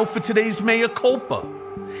 And now for today's Mea Culpa.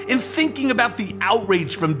 In thinking about the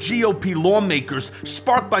outrage from GOP lawmakers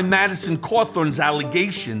sparked by Madison Cawthorn's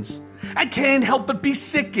allegations, I can't help but be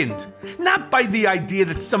sickened. Not by the idea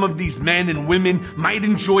that some of these men and women might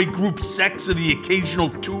enjoy group sex or the occasional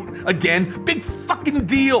toot. Again, big fucking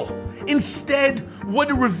deal. Instead, what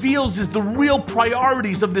it reveals is the real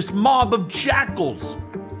priorities of this mob of jackals.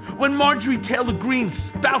 When Marjorie Taylor Greene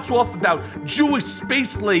spouts off about Jewish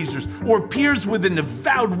space lasers or appears with an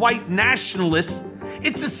avowed white nationalist,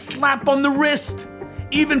 it's a slap on the wrist.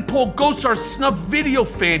 Even Paul Gosar's snuff video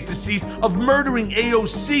fantasies of murdering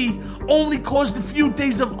AOC only caused a few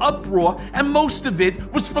days of uproar, and most of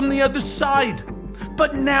it was from the other side.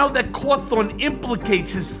 But now that Cawthorn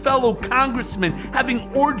implicates his fellow congressmen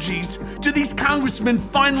having orgies, do these congressmen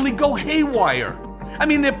finally go haywire? I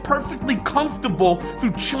mean, they're perfectly comfortable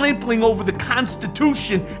through trampling over the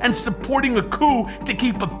Constitution and supporting a coup to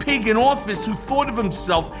keep a pig in office who thought of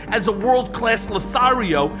himself as a world-class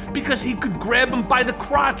Lothario because he could grab him by the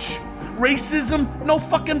crotch. Racism? No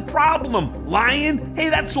fucking problem. Lying? Hey,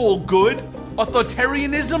 that's all good.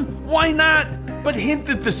 Authoritarianism? Why not? But hint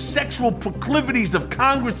at the sexual proclivities of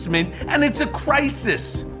congressmen and it's a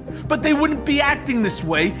crisis. But they wouldn't be acting this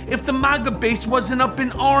way if the MAGA base wasn't up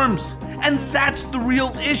in arms. And that's the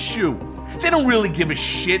real issue. They don't really give a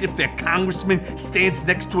shit if their congressman stands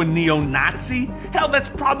next to a neo-Nazi. Hell, that's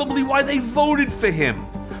probably why they voted for him.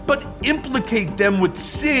 But implicate them with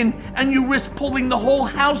sin and you risk pulling the whole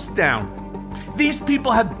house down. These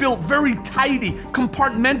people have built very tidy,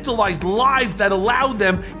 compartmentalized lives that allow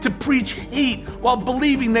them to preach hate while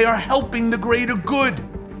believing they are helping the greater good.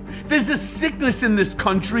 There's a sickness in this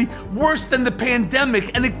country worse than the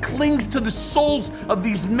pandemic, and it clings to the souls of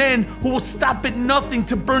these men who will stop at nothing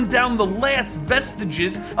to burn down the last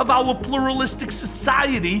vestiges of our pluralistic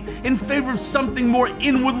society in favor of something more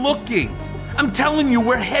inward-looking. I'm telling you,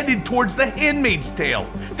 we're headed towards the Handmaid's Tale.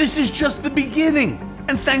 This is just the beginning,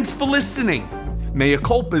 and thanks for listening. Mea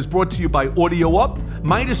Culpa is brought to you by Audio Up,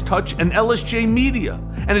 Midas Touch, and LSJ Media,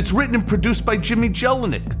 and it's written and produced by Jimmy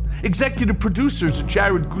Jelinek. Executive producers are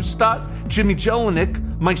Jared Gustat, Jimmy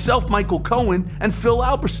Jelinek, myself, Michael Cohen, and Phil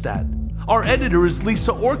Alberstadt. Our editor is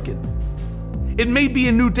Lisa Orkin. It may be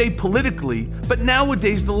a new day politically, but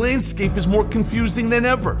nowadays the landscape is more confusing than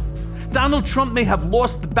ever. Donald Trump may have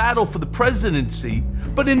lost the battle for the presidency,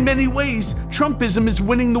 but in many ways, Trumpism is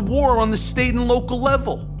winning the war on the state and local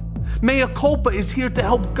level. Mea Culpa is here to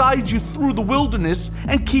help guide you through the wilderness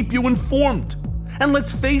and keep you informed. And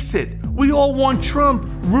let's face it, we all want Trump,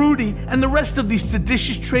 Rudy, and the rest of these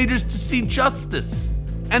seditious traitors to see justice.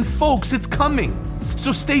 And folks, it's coming.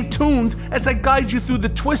 So stay tuned as I guide you through the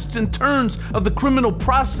twists and turns of the criminal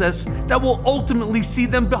process that will ultimately see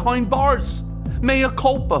them behind bars. Mea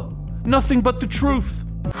Culpa, nothing but the truth.